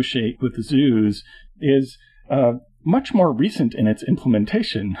we associate with zoos is much more recent in its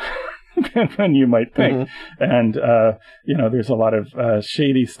implementation than you might think. Mm-hmm. And, there's a lot of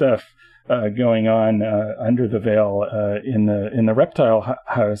shady stuff going on under the veil in the reptile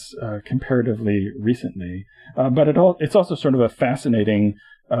house comparatively recently. But it's also sort of a fascinating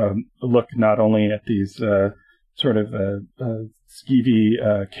look not only at these sort of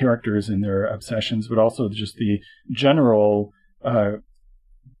skeevy characters and their obsessions, but also just the general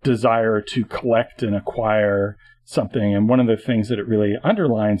desire to collect and acquire something. And one of the things that it really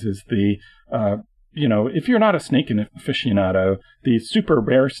underlines is the, if you're not a snake aficionado, the super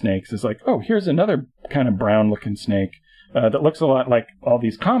rare snakes is like, oh, here's another kind of brown looking snake that looks a lot like all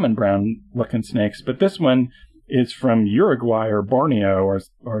these common brown looking snakes. But this one is from Uruguay or Borneo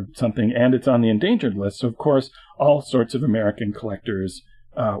or something, and it's on the endangered list. So, of course, all sorts of American collectors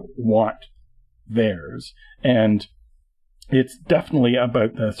want theirs. And it's definitely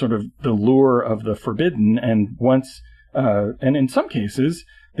about the sort of the lure of the forbidden. And and in some cases,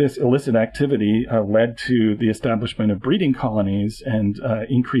 this illicit activity led to the establishment of breeding colonies and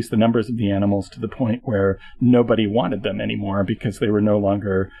increased the numbers of the animals to the point where nobody wanted them anymore because they were no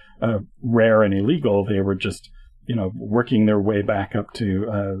longer rare and illegal. They were just, working their way back up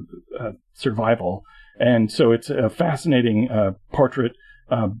to survival. And so it's a fascinating portrait,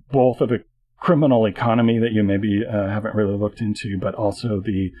 both of a criminal economy that you maybe haven't really looked into, but also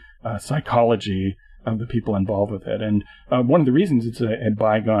the psychology of the people involved with it. And one of the reasons it's a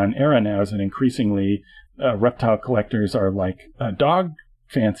bygone era now is that increasingly reptile collectors are like dog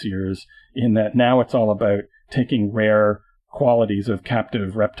fanciers, in that now it's all about taking rare qualities of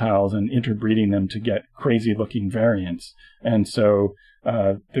captive reptiles and interbreeding them to get crazy looking variants. And so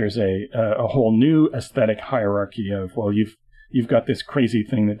there's a whole new aesthetic hierarchy of, well, you've got this crazy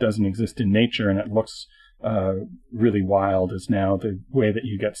thing that doesn't exist in nature and it looks really wild, is now the way that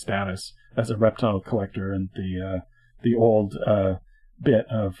you get status as a reptile collector. And the old bit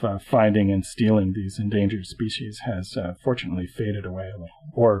of finding and stealing these endangered species has fortunately faded away a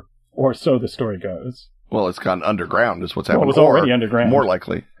little, or so the story goes. Well, it's gone underground is what's happened. Well, it was already underground. More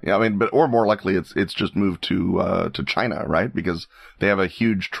likely. Yeah, I mean, or more likely it's just moved to China, right? Because they have a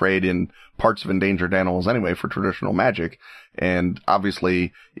huge trade in parts of endangered animals anyway for traditional magic. And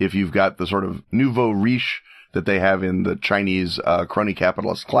obviously, if you've got the sort of nouveau riche that they have in the Chinese crony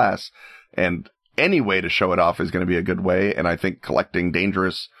capitalist class, and any way to show it off is going to be a good way. And I think collecting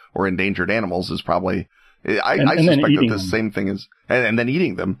dangerous or endangered animals is probably, I suspect that the same thing is, and then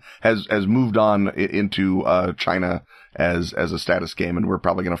eating them has moved on into China as a status game, and we're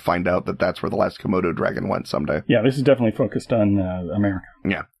probably going to find out that that's where the last Komodo dragon went someday. Yeah, this is definitely focused on America.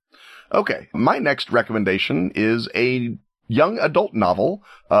 Yeah. Okay, my next recommendation is a young adult novel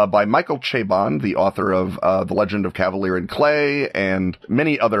by Michael Chabon, the author of The Legend of Cavalier and Clay and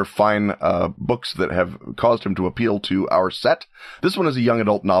many other fine books that have caused him to appeal to our set. This one is a young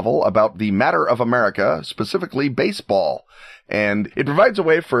adult novel about the matter of America, specifically baseball. And it provides a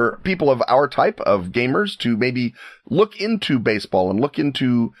way for people of our type of gamers to maybe look into baseball and look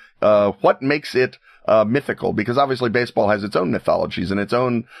into what makes it mythical, because obviously baseball has its own mythologies and its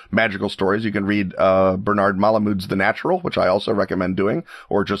own magical stories. You can read Bernard Malamud's The Natural, which I also recommend doing,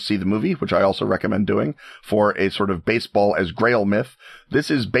 or just see the movie, which I also recommend doing, for a sort of baseball as Grail myth. This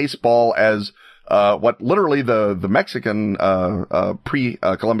is baseball as what literally the Mexican,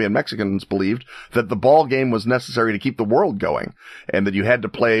 pre-Columbian Mexicans believed, that the ball game was necessary to keep the world going, and that you had to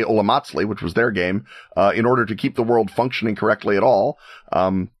play Olamatzli, which was their game, in order to keep the world functioning correctly at all.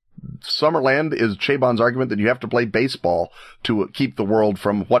 Summerland is Chabon's argument that you have to play baseball to keep the world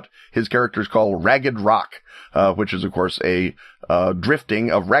from what his characters call ragged rock, which is, of course, a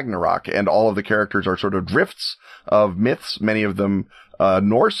drifting of Ragnarok. And all of the characters are sort of drifts of myths, many of them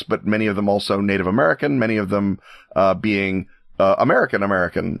Norse, but many of them also Native American, many of them being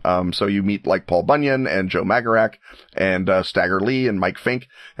American. So you meet like Paul Bunyan and Joe Magarac and Stagger Lee and Mike Fink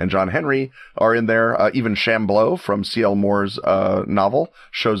and John Henry are in there. Even Shamblo from C.L. Moore's novel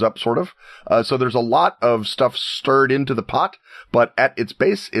shows up, sort of. So there's a lot of stuff stirred into the pot, but at its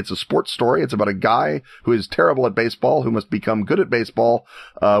base, it's a sports story. It's about a guy who is terrible at baseball, who must become good at baseball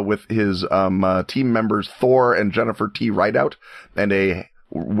with his team members Thor and Jennifer T. Rideout, and a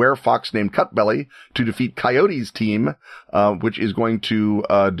werefox named Cutbelly to defeat Coyote's team, which is going to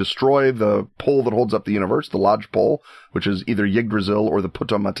destroy the pole that holds up the universe, the Lodge Pole, which is either Yggdrasil or the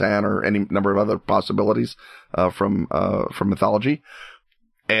Putomatan or any number of other possibilities from mythology.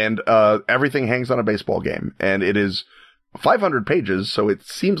 And everything hangs on a baseball game, and it is 500 pages, so it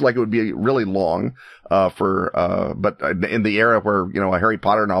seems like it would be really long but in the era where, a Harry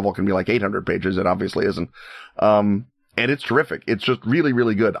Potter novel can be like 800 pages, it obviously isn't. And it's terrific. It's just really,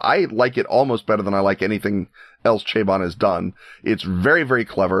 really good. I like it almost better than I like anything else Chabon has done. It's very, very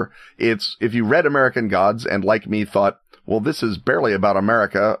clever. If you read American Gods and like me thought, well, this is barely about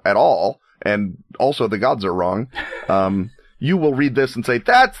America at all, and also the gods are wrong, you will read this and say,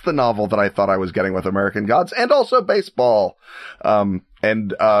 that's the novel that I thought I was getting with American Gods, and also baseball.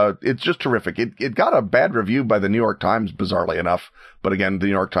 And it's just terrific. It got a bad review by the New York Times, bizarrely enough. But again, the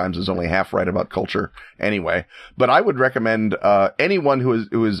New York Times is only half right about culture anyway. But I would recommend anyone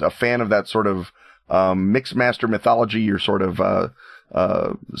who is a fan of that sort of mixed master mythology, or sort of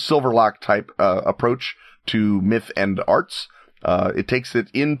Silverlock type approach to myth and arts. It takes it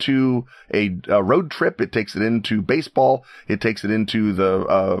into a road trip. It takes it into baseball. It takes it into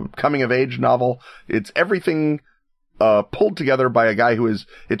the coming of age novel. It's everything pulled together by a guy who is,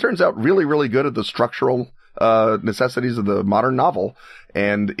 it turns out, really, really good at the structural necessities of the modern novel.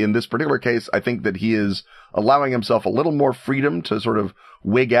 And in this particular case, I think that he is allowing himself a little more freedom to sort of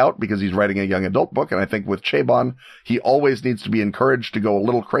wig out because he's writing a young adult book. And I think with Chabon, he always needs to be encouraged to go a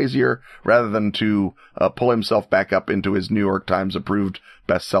little crazier rather than to pull himself back up into his New York Times approved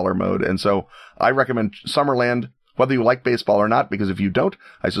bestseller mode. And so I recommend Summerland, whether you like baseball or not, because if you don't,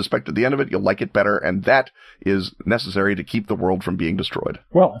 I suspect at the end of it, you'll like it better. And that is necessary to keep the world from being destroyed.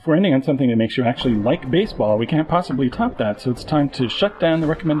 Well, if we're ending on something that makes you actually like baseball, we can't possibly top that. So it's time to shut down the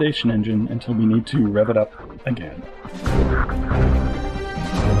recommendation engine until we need to rev it up again.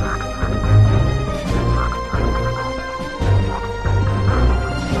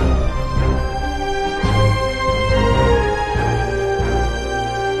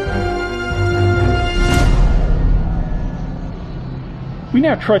 We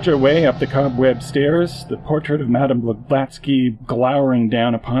now trudge our way up the cobweb stairs, the portrait of Madame Blavatsky glowering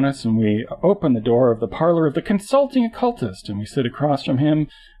down upon us, and we open the door of the parlor of the consulting occultist, and we sit across from him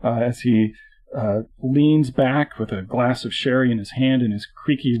as he leans back with a glass of sherry in his hand in his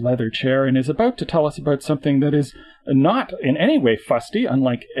creaky leather chair, and is about to tell us about something that is not in any way fusty,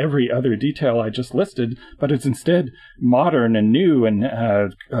 unlike every other detail I just listed, but is instead modern and new and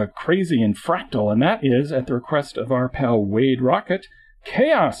crazy and fractal, and that is, at the request of our pal Wade Rocket,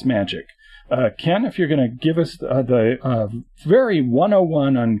 chaos magic. Ken, if you're going to give us the very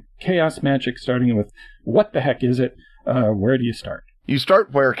 101 on chaos magic, starting with what the heck is it, where do you start? You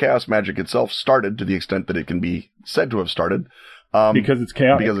start where chaos magic itself started, to the extent that it can be said to have started. Because it's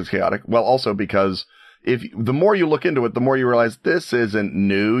chaotic. Because it's chaotic. Well, also because the more you look into it, the more you realize this isn't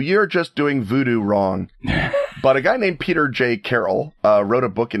new. You're just doing voodoo wrong. But a guy named Peter J. Carroll wrote a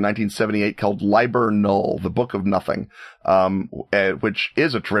book in 1978 called Liber Null, the Book of Nothing, which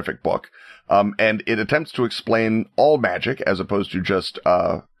is a terrific book. And it attempts to explain all magic as opposed to just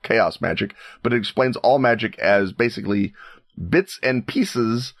chaos magic, but it explains all magic as basically bits and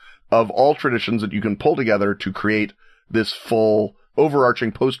pieces of all traditions that you can pull together to create this full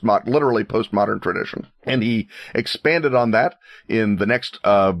overarching literally postmodern tradition. And he expanded on that in the next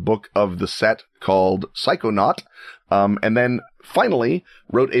book of the set called Psychonaut, and then finally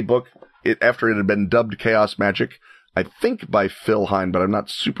wrote a book after it had been dubbed Chaos Magic, I think by Phil Hine, but I'm not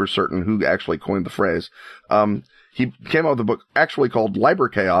super certain who actually coined the phrase. He came out with a book actually called Liber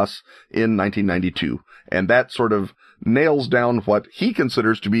Chaos in 1992, and that sort of nails down what he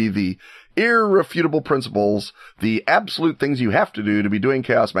considers to be the irrefutable principles, the absolute things you have to do to be doing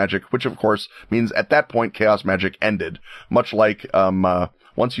chaos magic, which of course means at that point chaos magic ended. Much like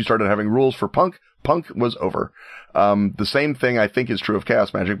once you started having rules for punk was over. The same thing I think is true of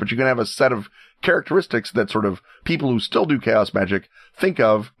chaos magic, but you can have a set of characteristics that sort of people who still do chaos magic think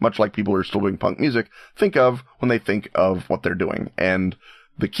of, much like people who are still doing punk music, think of when they think of what they're doing. And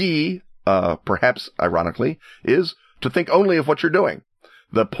the key, perhaps ironically, is to think only of what you're doing.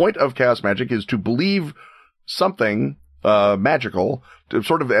 The point of chaos magic is to believe something magical,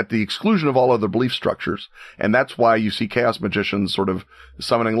 sort of at the exclusion of all other belief structures. And that's why you see chaos magicians sort of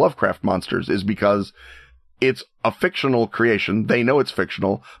summoning Lovecraft monsters, is because it's a fictional creation. They know it's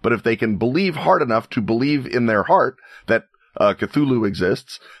fictional, but if they can believe hard enough to believe in their heart that Cthulhu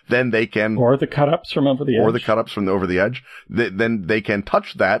exists, then they can... Or the cut-ups from over the edge. Or the cut-ups from over the edge. Then they can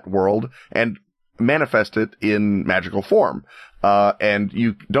touch that world and manifest it in magical form. And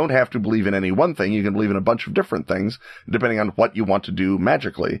you don't have to believe in any one thing. You can believe in a bunch of different things, depending on what you want to do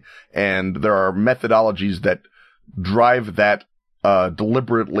magically. And there are methodologies that drive that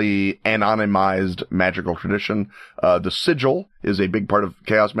deliberately anonymized magical tradition. The sigil is a big part of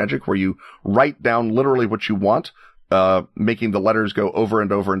chaos magic, where you write down literally what you want, making the letters go over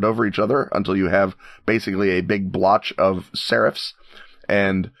and over and over each other until you have basically a big blotch of serifs.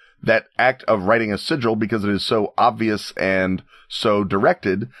 And that act of writing a sigil, because it is so obvious and so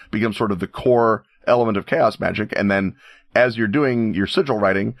directed, becomes sort of the core element of chaos magic. And then as you're doing your sigil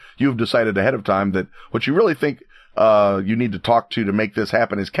writing, you've decided ahead of time that what you really think you need to talk to make this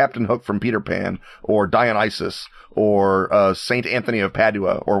happen is Captain Hook from Peter Pan, or Dionysus, or Saint Anthony of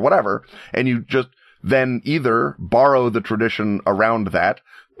Padua, or whatever. And you just then either borrow the tradition around that,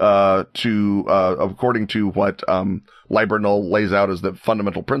 according to what, Leiber Null lays out as the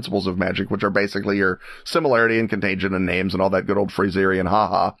fundamental principles of magic, which are basically your similarity and contagion and names and all that good old Fraserian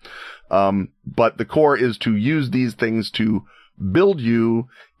haha. But the core is to use these things to build you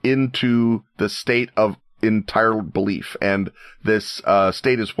into the state of entire belief. And this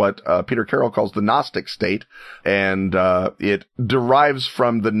state is what Peter Carroll calls the Gnostic state. And it derives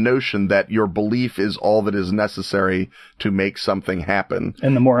from the notion that your belief is all that is necessary to make something happen.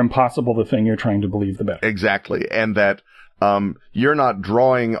 And the more impossible the thing you're trying to believe, the better. Exactly. And that you're not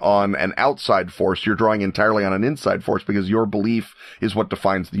drawing on an outside force, you're drawing entirely on an inside force, because your belief is what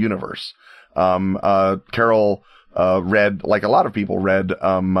defines the universe. Carroll read, like a lot of people read,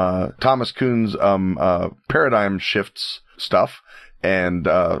 Thomas Kuhn's, Paradigm Shifts stuff, and,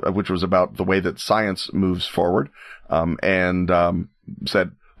 which was about the way that science moves forward, and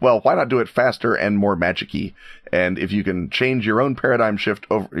said, well, why not do it faster and more magic-y? And if you can change your own paradigm shift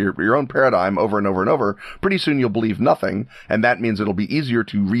over, your own paradigm over and over and over, pretty soon you'll believe nothing, and that means it'll be easier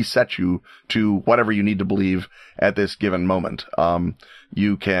to reset you to whatever you need to believe at this given moment.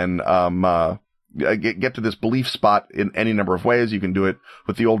 You can, get to this belief spot in any number of ways. You can do it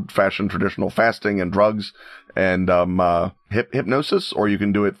with the old-fashioned traditional fasting and drugs and hypnosis, or you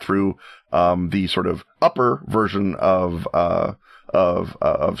can do it through the sort of upper version of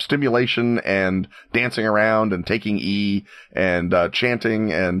stimulation and dancing around and taking E and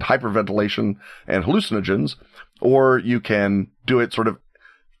chanting and hyperventilation and hallucinogens, or you can do it sort of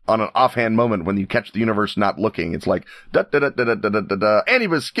on an offhand moment when you catch the universe not looking. It's like, da-da-da-da-da-da-da-da,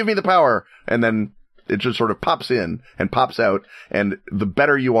 Anubis, give me the power! And then it just sort of pops in and pops out, and the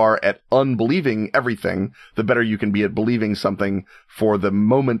better you are at unbelieving everything, the better you can be at believing something for the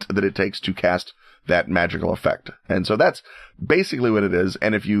moment that it takes to cast that magical effect. And so that's basically what it is.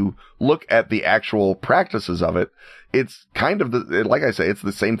 And if you look at the actual practices of it, it's kind of like I say, it's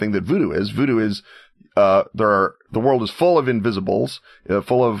the same thing that voodoo is. Voodoo is, the world is full of invisibles,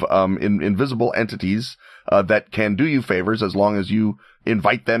 full of, invisible entities, that can do you favors as long as you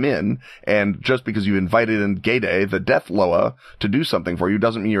invite them in. And just because you invited in Gede, the death Loa, to do something for you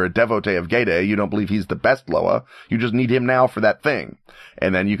doesn't mean you're a devotee of Gede. You don't believe he's the best Loa. You just need him now for that thing.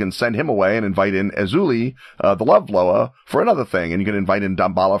 And then you can send him away and invite in Ezuli, the love Loa, for another thing. And you can invite in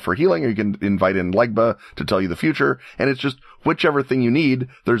Damballa for healing, or you can invite in Legba to tell you the future. And it's just whichever thing you need,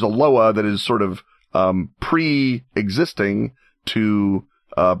 there's a Loa that is sort of pre-existing to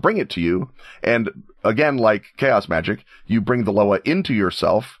bring it to you. And again, like chaos magic, you bring the Loa into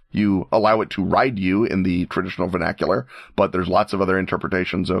yourself. You allow it to ride you in the traditional vernacular, but there's lots of other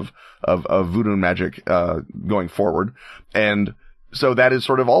interpretations of voodoo magic going forward. And so that is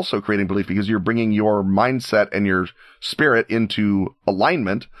sort of also creating belief, because you're bringing your mindset and your spirit into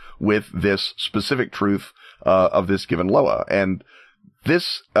alignment with this specific truth of this given Loa. And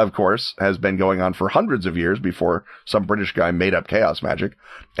this, of course, has been going on for hundreds of years before some British guy made up chaos magic.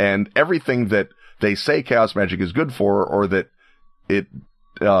 And everything that they say chaos magic is good for, or that it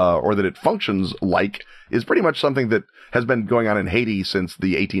functions like, is pretty much something that has been going on in Haiti since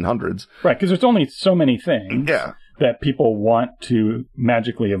the 1800s. Right, because there's only so many things that people want to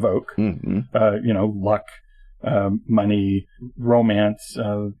magically evoke. Mm-hmm. Luck, money, romance,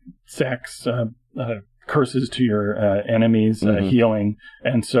 sex, curses to your enemies, healing,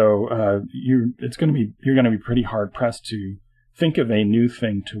 and so you're going to be pretty hard pressed to think of a new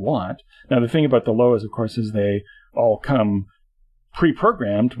thing to want. Now, the thing about the Loas, of course, is they all come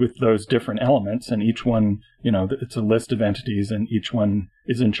pre-programmed with those different elements, and each one, it's a list of entities, and each one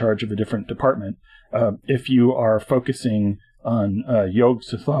is in charge of a different department. If you are focusing on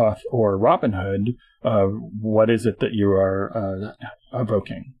Yog-Sothoth or Robin Hood, what is it that you are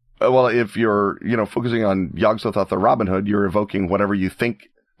evoking? Well, if you're, focusing on Yog-Sothoth or Robin Hood, you're evoking whatever you think,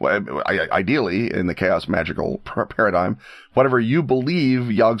 ideally, in the chaos magical paradigm, whatever you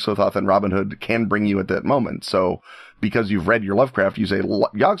believe Yog-Sothoth and Robin Hood can bring you at that moment. So, because you've read your Lovecraft, you say,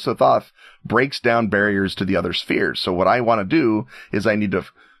 Yog-Sothoth breaks down barriers to the other spheres. So what I want to do is I need to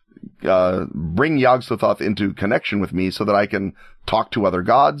bring Yog-Sothoth into connection with me so that I can talk to other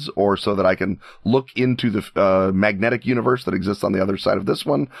gods, or so that I can look into the magnetic universe that exists on the other side of this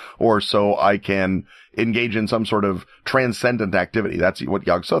one, or so I can engage in some sort of transcendent activity. That's what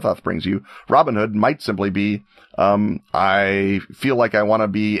Yog-Sothoth brings you. Robin Hood might simply be, I feel like I want to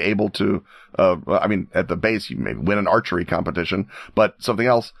be able to, at the base, you may win an archery competition, but something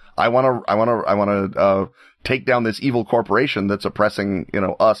else, I want to take down this evil corporation that's oppressing,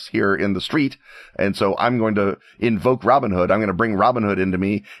 us here character in the street. And so I'm going to invoke Robin Hood. I'm going to bring Robin Hood into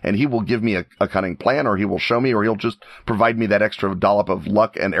me, and he will give me a cunning plan, or he will show me, or he'll just provide me that extra dollop of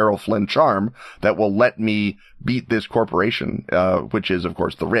luck and Errol Flynn charm that will let me beat this corporation, which is, of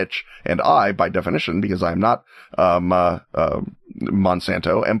course, the rich. And I, by definition, because I'm not Monsanto,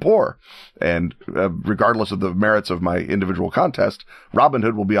 am poor. And regardless of the merits of my individual contest, Robin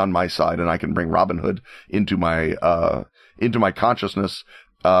Hood will be on my side, and I can bring Robin Hood into my consciousness,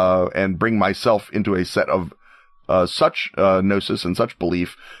 and bring myself into a set of such gnosis and such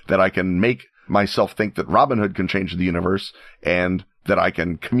belief that I can make myself think that Robin Hood can change the universe, and that I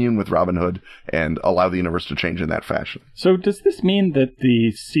can commune with Robin Hood and allow the universe to change in that fashion. So does this mean that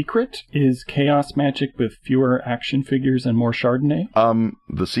the secret is chaos magic with fewer action figures and more Chardonnay?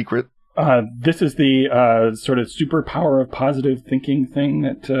 The secret? This is the sort of superpower of positive thinking thing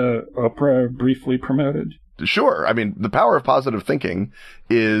that Oprah briefly promoted? Sure. I mean, the power of positive thinking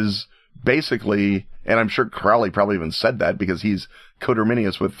is basically, and I'm sure Crowley probably even said that because he's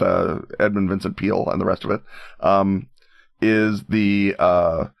coterminous with Edmund Vincent Peale and the rest of it, is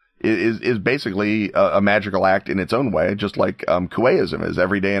basically a magical act in its own way, just like Kueism is.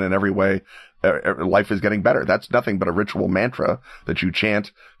 Every day and in every way, life is getting better. That's nothing but a ritual mantra that you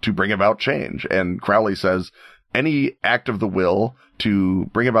chant to bring about change. And Crowley says any act of the will to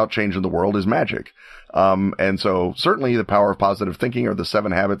bring about change in the world is magic. And so certainly the power of positive thinking, or the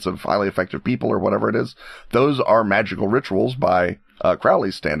 7 habits of highly effective people, or whatever it is, those are magical rituals by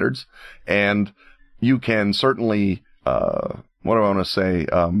Crowley's standards. And you can certainly, what do I want to say,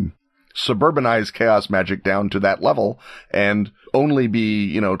 suburbanize chaos magic down to that level and only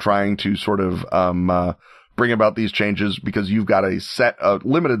be, trying to sort of, bring about these changes because you've got a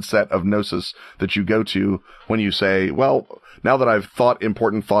limited set of gnosis that you go to when you say, well, now that I've thought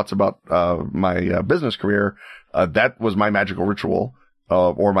important thoughts about, my business career, that was my magical ritual,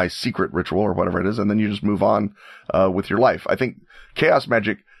 or my secret ritual, or whatever it is. And then you just move on, with your life. I think chaos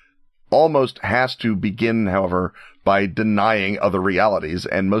magic almost has to begin, however, by denying other realities.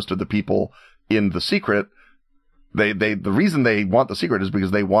 And most of the people in The Secret, the reason they want The Secret is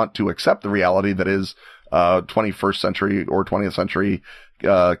because they want to accept the reality that is 21st century or 20th century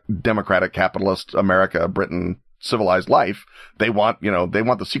democratic capitalist America, Britain, civilized life. They want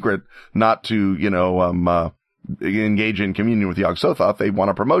The Secret not to engage in communion with Yog Sothoth. They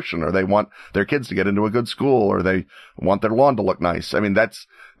want a promotion, or they want their kids to get into a good school, or they want their lawn to look nice. I mean, that's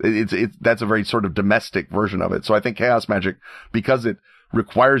a very sort of domestic version of it. So I think chaos magic, because it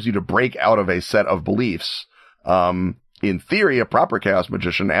requires you to break out of a set of beliefs, in theory, a proper chaos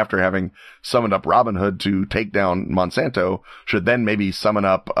magician, after having summoned up Robin Hood to take down Monsanto, should then maybe summon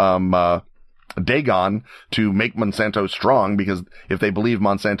up Dagon to make Monsanto strong, because if they believe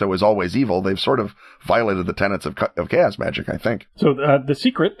Monsanto is always evil, they've sort of violated the tenets of chaos magic, I think. So The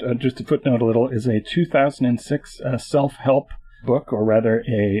Secret, just to footnote a little, is a 2006 self-help book, or rather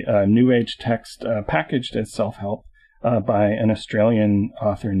a New Age text packaged as self-help by an Australian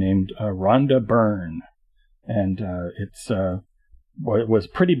author named Rhonda Byrne. And it was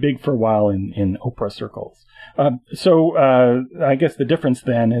pretty big for a while in Oprah circles. So I guess the difference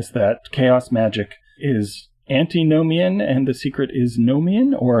then is that chaos magic is antinomian and The Secret is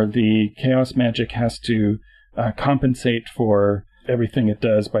nomian, or the chaos magic has to compensate for everything it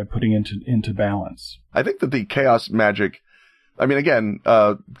does by putting into balance. I think that the chaos magic, I mean, again,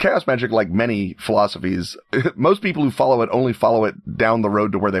 chaos magic, like many philosophies, most people who follow it only follow it down the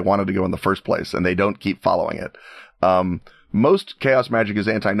road to where they wanted to go in the first place, and they don't keep following it. Most chaos magic is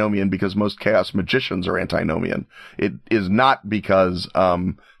antinomian because most chaos magicians are antinomian. It is not because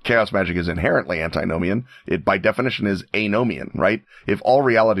chaos magic is inherently antinomian. It, by definition, is anomian, right? If all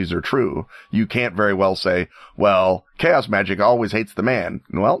realities are true, you can't very well say, well, chaos magic always hates the man.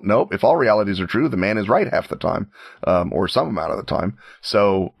 Well, nope. If all realities are true, the man is right half the time, or some amount of the time.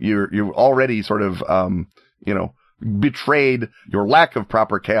 So you're already sort of, betrayed your lack of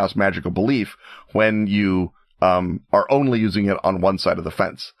proper chaos magical belief when you are only using it on one side of the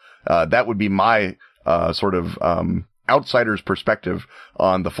fence. That would be my sort of outsider's perspective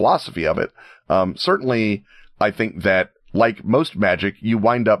on the philosophy of it. Certainly, I think that, like most magic, you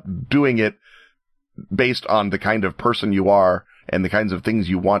wind up doing it based on the kind of person you are and the kinds of things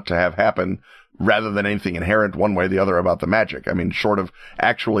you want to have happen, rather than anything inherent one way or the other about the magic. I mean, short of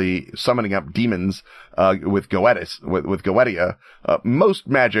actually summoning up demons with Goetia, most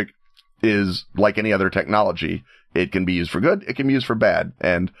magic is like any other technology. It can be used for good, it can be used for bad.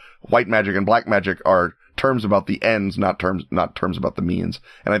 And white magic and black magic are terms about the ends, not terms about the means.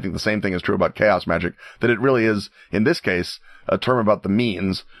 And I think the same thing is true about chaos magic, that it really is, in this case, a term about the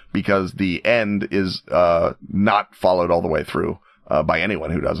means, because the end is not followed all the way through by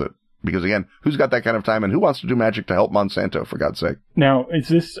anyone who does it. Because again, who's got that kind of time and who wants to do magic to help Monsanto, for God's sake? Now, is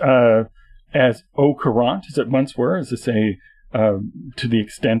this as au courant as it once were? Is this to the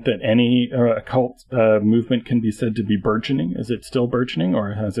extent that any occult movement can be said to be burgeoning? Is it still burgeoning,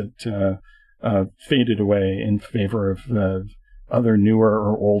 or has it faded away in favor of other newer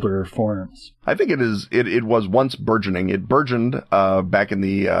or older forms? I think it was once burgeoning. It burgeoned back in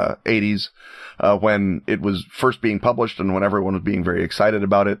the 80s when it was first being published and when everyone was being very excited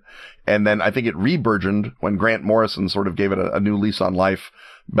about it. And then I think it re-burgeoned when Grant Morrison sort of gave it a new lease on life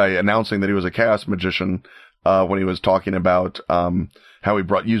by announcing that he was a chaos magician when he was talking about how he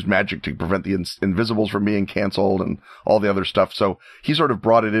used magic to prevent the Invisibles from being canceled and all the other stuff. So he sort of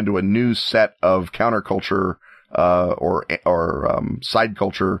brought it into a new set of counterculture or side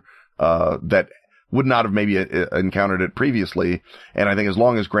culture that would not have maybe encountered it previously. And I think as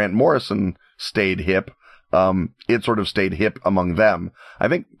long as Grant Morrison stayed hip, it sort of stayed hip among them. I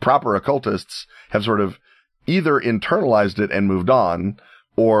think proper occultists have sort of either internalized it and moved on,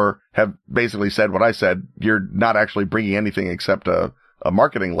 or have basically said what I said. You're not actually bringing anything except a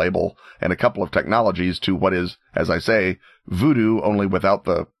marketing label and a couple of technologies to what is, as I say, voodoo, only without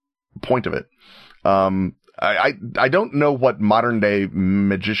the point of it. I don't know what modern day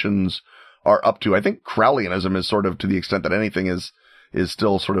magicians are up to. I think Crowleyanism is sort of, to the extent that anything is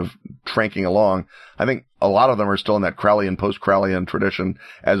still sort of tranking along. I think a lot of them are still in that Crowleyan, post-Crowleyan tradition,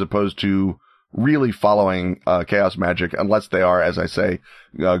 as opposed to really following chaos magic, unless they are, as I say,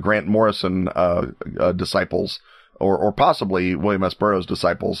 Grant Morrison disciples, or possibly William S. Burroughs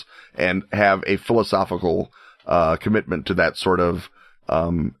disciples, and have a philosophical commitment to that sort of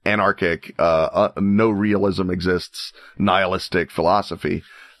anarchic, no realism exists, nihilistic philosophy,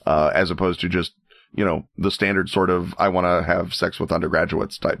 as opposed to just, the standard sort of, I want to have sex with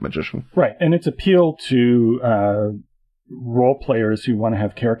undergraduates type magician. Right. And its appeal to role players who want to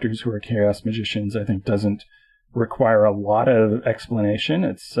have characters who are chaos magicians, I think, doesn't require a lot of explanation.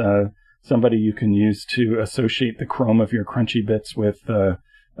 It's somebody you can use to associate the chrome of your crunchy bits with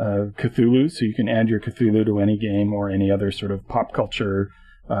Cthulhu, so you can add your Cthulhu to any game or any other sort of pop culture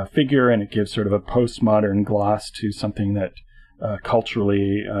figure, and it gives sort of a postmodern gloss to something that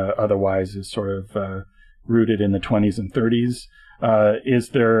culturally otherwise is sort of rooted in the 20s and 30s. Is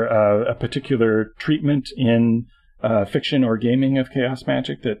there a particular treatment in fiction or gaming of chaos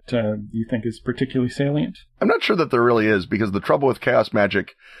magic that you think is particularly salient? I'm not sure that there really is, because the trouble with chaos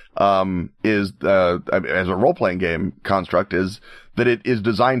magic is, as a role-playing game construct, is that it is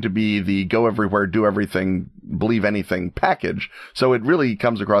designed to be the go everywhere, do everything, believe anything package. So it really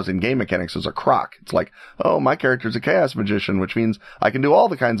comes across in game mechanics as a crock. It's like, oh, my character's a chaos magician, which means I can do all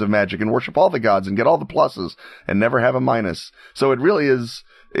the kinds of magic and worship all the gods and get all the pluses and never have a minus. So it really is,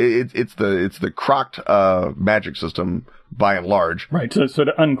 it's the crocked magic system by and large. Right. So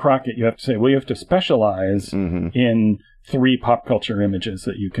to uncrock it, you have to say, well, you have to specialize in 3 pop culture images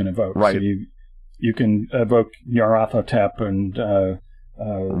that you can evoke. Right. So you can evoke Nyarlathotep and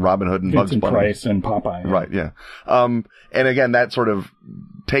Robin Hood and Bugs Vincent Bunny. Price and Popeye. Right, yeah. And again, that sort of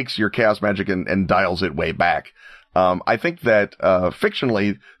takes your chaos magic and dials it way back. I think that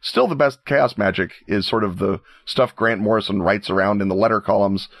fictionally, still the best chaos magic is sort of the stuff Grant Morrison writes around in the letter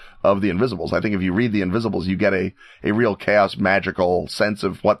columns of the Invisibles. I think if you read the Invisibles, you get a real chaos magical sense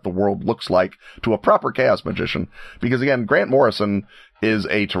of what the world looks like to a proper chaos magician. Because again, Grant Morrison is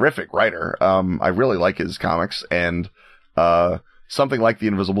a terrific writer. I really like his comics, and something like the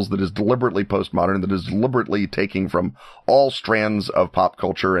Invisibles that is deliberately postmodern, that is deliberately taking from all strands of pop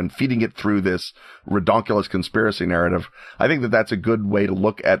culture and feeding it through this redonkulous conspiracy narrative. I think that that's a good way to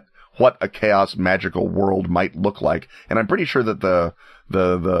look at what a chaos magical world might look like. And I'm pretty sure that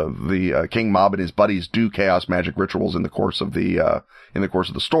the King Mob and his buddies do chaos magic rituals in the course of the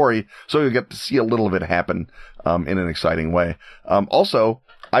story. So you get to see a little of it happen, in an exciting way. Also,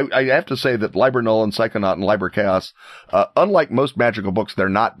 I have to say that Liber Null and Psychonaut and Liber Chaos, unlike most magical books, they're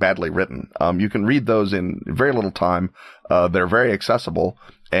not badly written. You can read those in very little time. They're very accessible.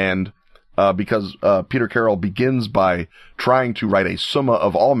 And because Peter Carroll begins by trying to write a summa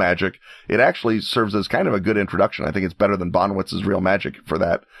of all magic, it actually serves as kind of a good introduction. I think it's better than Bonwitz's Real Magic for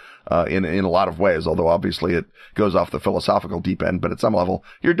that, in a lot of ways, although obviously it goes off the philosophical deep end. But at some level,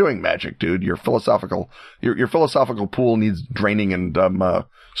 you're doing magic, dude. Your philosophical pool needs draining and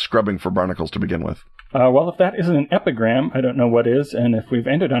scrubbing for barnacles to begin with. Well, if that isn't an epigram, I don't know what is. And if we've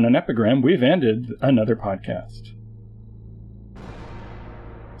ended on an epigram, we've ended another podcast.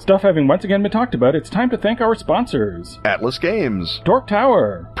 stuff having once again been talked about, it's time to thank our sponsors. Atlas Games, Dork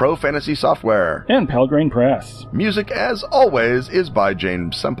Tower, Pro Fantasy Software, and Pelgrane Press. Music, as always, is by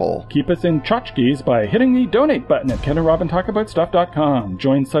James Semple. Keep us in tchotchkes by hitting the donate button at KenandRobinTalkAboutStuff.com.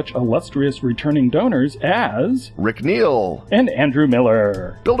 Join such illustrious returning donors as Rick Neal and Andrew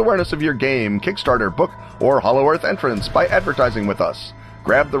Miller. Build awareness of your game, Kickstarter, book, or Hollow Earth entrance by advertising with us.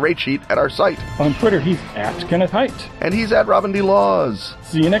 Grab the rate sheet at our site. On Twitter, he's at Kenneth Haidt. And he's at Robin D. Laws.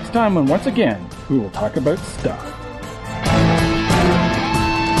 See you next time when, once again, we will talk about stuff.